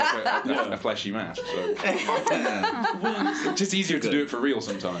really like a fleshy mask. So it's just easier to do it for real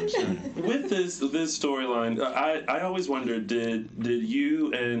sometimes. With this storyline, I always wondered, did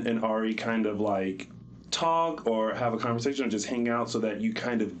you and Ari kind of like talk or have a conversation or just hang out so that you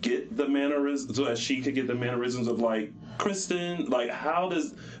kind of get the mannerisms, so that she could get the mannerisms of like Kristin? Like, how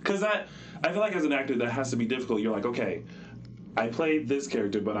does, because I feel like as an actor that has to be difficult. You're like, okay, I played this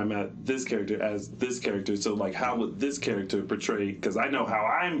character, but I'm at this character as this character. So, like, how would this character portray? Because I know how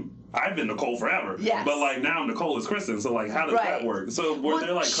I've been Nicole forever. Yes. But, like, now Nicole is Kristin. So, like, how does that work? So, were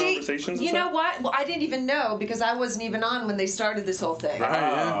there, like, conversations? You know what? Well, I didn't even know because I wasn't even on when they started this whole thing.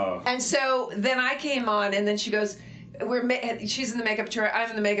 Right. And so then I came on, and then she goes, she's in the makeup chair, I'm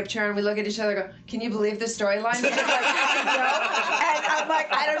in the makeup chair, and we look at each other and go, can you believe this storyline? She's like, no. And I'm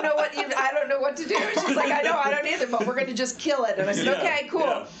like, I don't know what to do. She's like, I know, I don't either, but we're going to just kill it. And I said, okay, cool.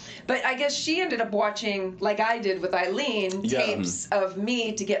 Yeah. But I guess she ended up watching, like I did with Eileen, tapes of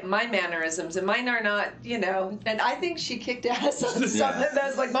me to get my mannerisms, and mine are not, and I think she kicked ass on some of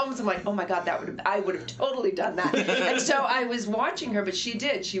those like moments. I'm like, oh my God, I would have totally done that. And so I was watching her, but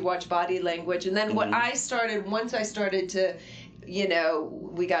she watched body language, and then once I started to,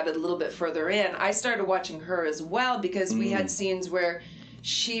 we got a little bit further in, I started watching her as well because we had scenes where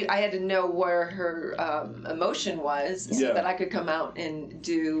I had to know where her emotion was so that I could come out and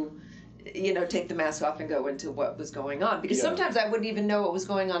do, take the mask off and go into what was going on. Because sometimes I wouldn't even know what was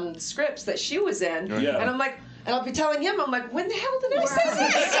going on in the scripts that she was in. And I'm like, and I'll be telling him, I'm like, when the hell did I say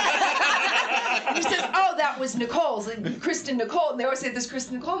this? And he says, oh, that was Nicole's, like, Kristin Nicole. And they always say this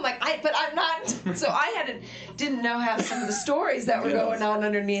Kristin Nicole. I'm like, but I'm not. So I didn't know how some of the stories that were going on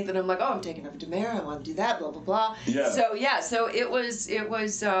underneath. And I'm like, oh, I'm taking over Demara. I want to do that, blah, blah, blah. Yeah. So it was,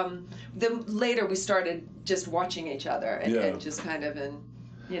 then later we started just watching each other and just kind of,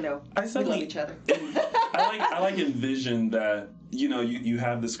 we love each other. I like envision that, you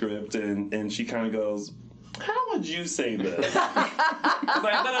have the script and she kind of goes, how would you say this?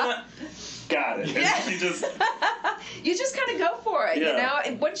 Like, got it. And she just... You just kind of go for it,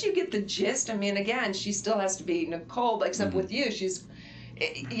 And once you get the gist, I mean, again, she still has to be Nicole, but except with you,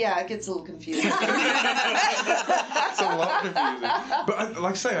 it gets a little confusing. It's a lot confusing. But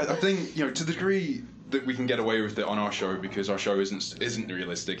like I say, I think, to the degree that we can get away with it on our show because our show isn't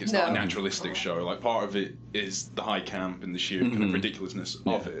realistic. It's not a naturalistic show. Like, part of it is the high camp and the sheer kind of ridiculousness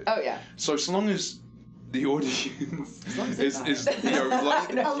of it. Oh, yeah. So long as the audience is along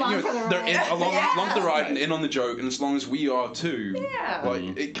for the ride and in on the joke, and as long as we are too,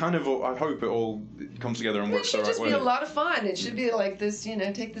 it kind of, I hope it all comes together and works the right way. It should just be a lot of fun. It should be like this,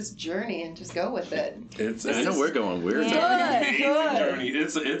 take this journey and just go with it. I know we're going weird. It's an amazing journey.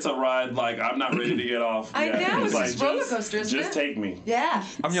 It's a ride like I'm not ready to get off. I know, it's like, roller coaster, isn't it? Just take me. Yeah.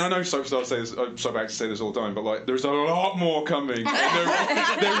 I mean, I know soap stars say this, soap actors say this all the time, but like, there's a lot more coming.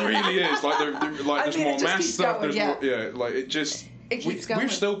 There really is. Like, there's more mass stuff. There's more, like it just. It keeps going. We're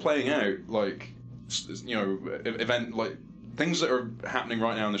still playing out like, event like. Things that are happening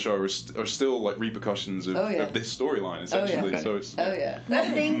right now in the show are still like repercussions of this storyline, essentially. So it's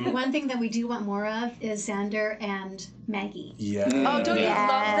one thing that we do want more of is Xander and Maggie. Yeah. Oh, don't you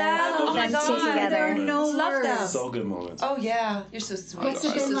love that? Oh my God, there are no words. So good moments. Oh yeah, you're so sweet. What's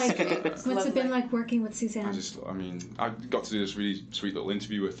it been like working with Suzanne? I got to do this really sweet little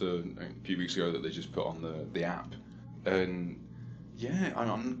interview with her a few weeks ago that they just put on the app, and I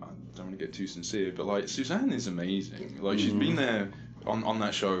don't want to get too sincere, but like, Suzanne is amazing. Like, she's been there on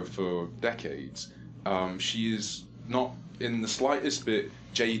that show for decades. She is not in the slightest bit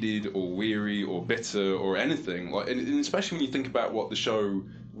jaded or weary or bitter or anything. Like, and especially when you think about what the show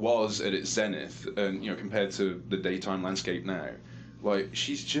was at its zenith, and compared to the daytime landscape now, like,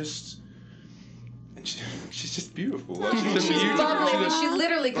 she's just beautiful. Like, she's bubbly. She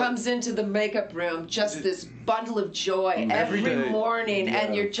literally comes into the makeup room just this bundle of joy every morning,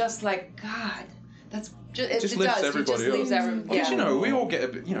 and you're just like, God, that's just lifts everybody up. Because we all get a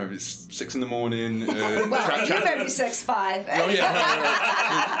bit. It's 6 in the morning. Well, you may be 6'5". Oh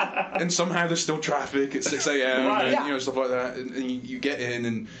yeah. And somehow there's still traffic at 6 a.m. and stuff like that, and you get in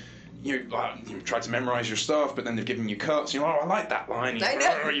and. You try to memorize your stuff, but then they've given you cuts. I like that line.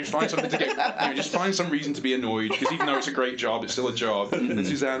 You find something to get. Just find some reason to be annoyed, because even though it's a great job, it's still a job. And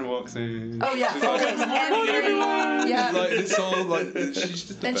Suzanne walks in. Oh yeah. Yeah. Like, it's all like, she's just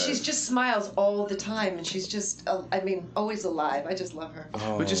the and best. She just smiles all the time, and she's just, always alive. I just love her.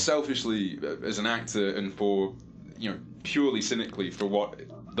 Oh. But just selfishly, as an actor, and for purely cynically for what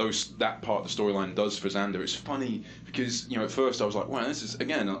that part of the storyline does for Xander, it's funny because at first I was like, wow, this is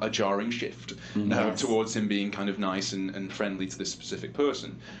again a jarring shift towards him being kind of nice and friendly to this specific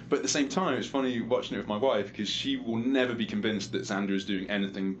person. But at the same time, it's funny watching it with my wife, because she will never be convinced that Xander is doing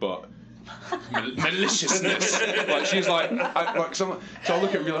anything but maliciousness. Like, she's like, so I'll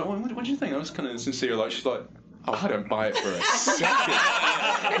look at her and be like, what do you think? I was kind of sincere. Like, she's like, oh, I don't buy it for a second.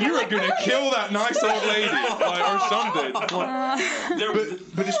 You are going to kill that nice old lady, or something.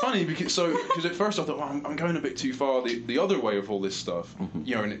 But it's funny because at first I thought, well, I'm going a bit too far the other way of all this stuff.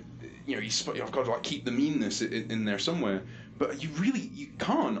 And I've got to keep the meanness in there somewhere. But you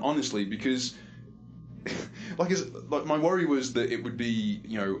can't, honestly, because like my worry was that it would be,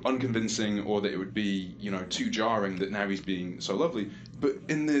 you know, unconvincing, or that it would be, you know, too jarring that now he's being so lovely. But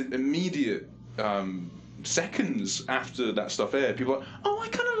in the immediate seconds after that stuff aired, people are like, oh, I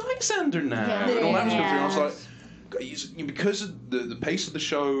kind of like Xander now, and all that stuff. And I was like, because of the pace of the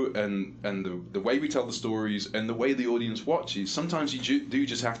show and the way we tell the stories and the way the audience watches, sometimes you do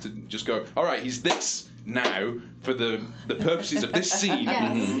just have to just go, all right, he's this now for the purposes of this scene,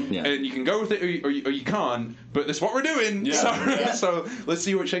 and you can go with it or you can't, but that's what we're doing. So let's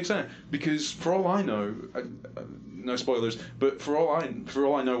see what shakes out, because for all I know, no spoilers, but for all I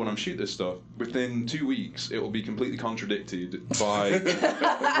know, when I'm shooting this stuff, within 2 weeks it will be completely contradicted by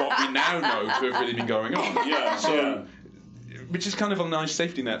what we now know to have really been going on. Which is kind of a nice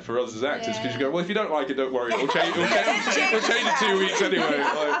safety net for us as actors, because you go, well, if you don't like it, don't worry, we'll change it 2 weeks anyway.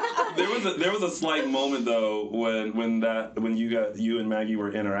 Like, there was a slight moment though when you and Maggie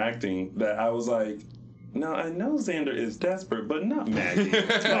were interacting that I was like, no, I know Xander is desperate, but not Maggie.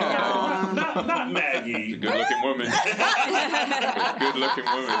 not Maggie. Good-looking woman. Good-looking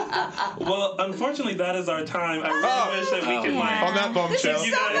woman. Well, unfortunately, that is our time. I really wish that we could on that bombshell.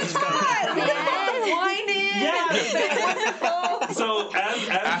 So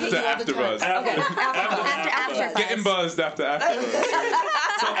after buzz. After Getting buzzed after.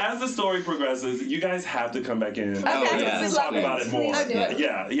 So as the story progresses, you guys have to come back in and talk about it more.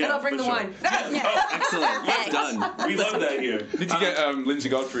 Yeah. And I'll bring the wine. Excellent. Done. We love that here. Need to get Lindsay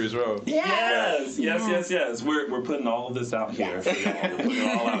Godfrey as well. Yes. We're putting all of this out here. For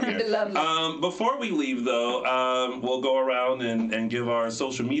y'all. We're putting it all out here. Before we leave, though, we'll go around and give our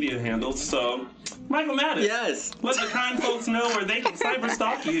social media handles. So, Michael Mattes. Yes. Let the kind folks know where they can cyber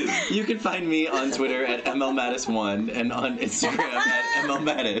stalk you. You can find me on Twitter at MLMattis1 and on Instagram at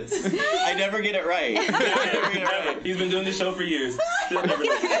MLMattis. I never get it right. He's been doing this show for years. Still never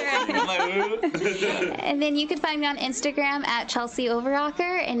And then you can find me on Instagram at Chelsie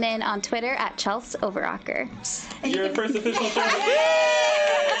Overocker, and then on Twitter at Chelsea Overocker. Your first official show.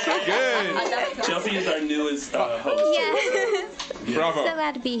 So good. Chelsea is our newest host. Yes. Bravo. So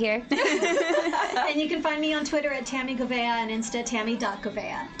glad to be here. And you can find me on Twitter at Tami Goveia and Insta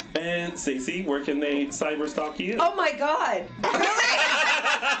Tami.Goveia. And Stacy, where can they cyber stalk you? Oh my God!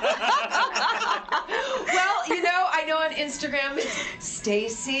 Well, you know, I know on Instagram it's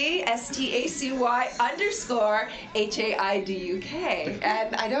Stacy STACY_HAIDUK,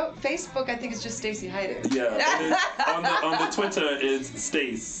 and I don't Facebook. I think it's just Stacy Haiduk. Yeah. On the Twitter it's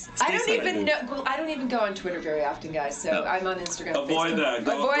Stace. I don't even know. Well, I don't even go on Twitter very often, guys. So I'm on Instagram. Avoid that.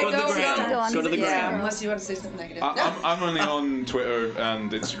 Go to the gram. Unless you want to say something negative. I'm only on Twitter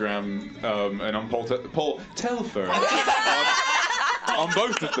and Instagram, and I'm Paul Telfer on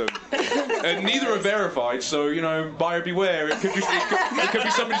both of them, and neither are verified. So, you know, buyer beware. It could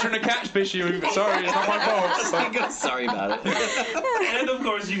be somebody trying to catfish you. Sorry, it's not my fault. Sorry about it. And of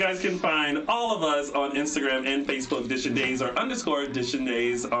course, you guys can find all of us on Instagram and Facebook, Dishin Days or _Dishin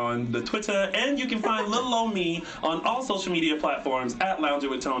Days on the Twitter, and you can find little old me on all social media platforms at Lounging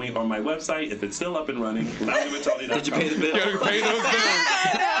with Tony, or my website if it's still up and running. LoungingWithTony.com. Did you pay the bill? Yeah, pay those bills.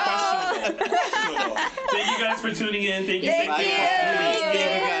 Thank you guys for tuning in. Thank you. Thank you.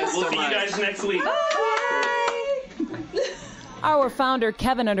 We'll see you guys next week. Our founder,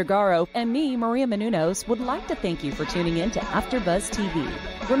 Kevin Undergaro, and me, Maria Menounos, would like to thank you for tuning in to AfterBuzz TV.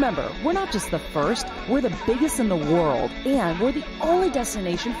 Remember, we're not just the first, we're the biggest in the world, and we're the only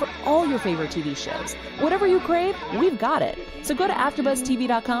destination for all your favorite TV shows. Whatever you crave, we've got it. So go to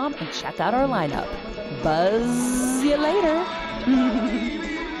AfterBuzzTV.com and check out our lineup. Buzz you later.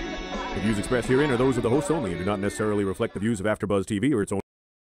 The views expressed herein are those of the hosts only and do not necessarily reflect the views of AfterBuzz TV or its owners.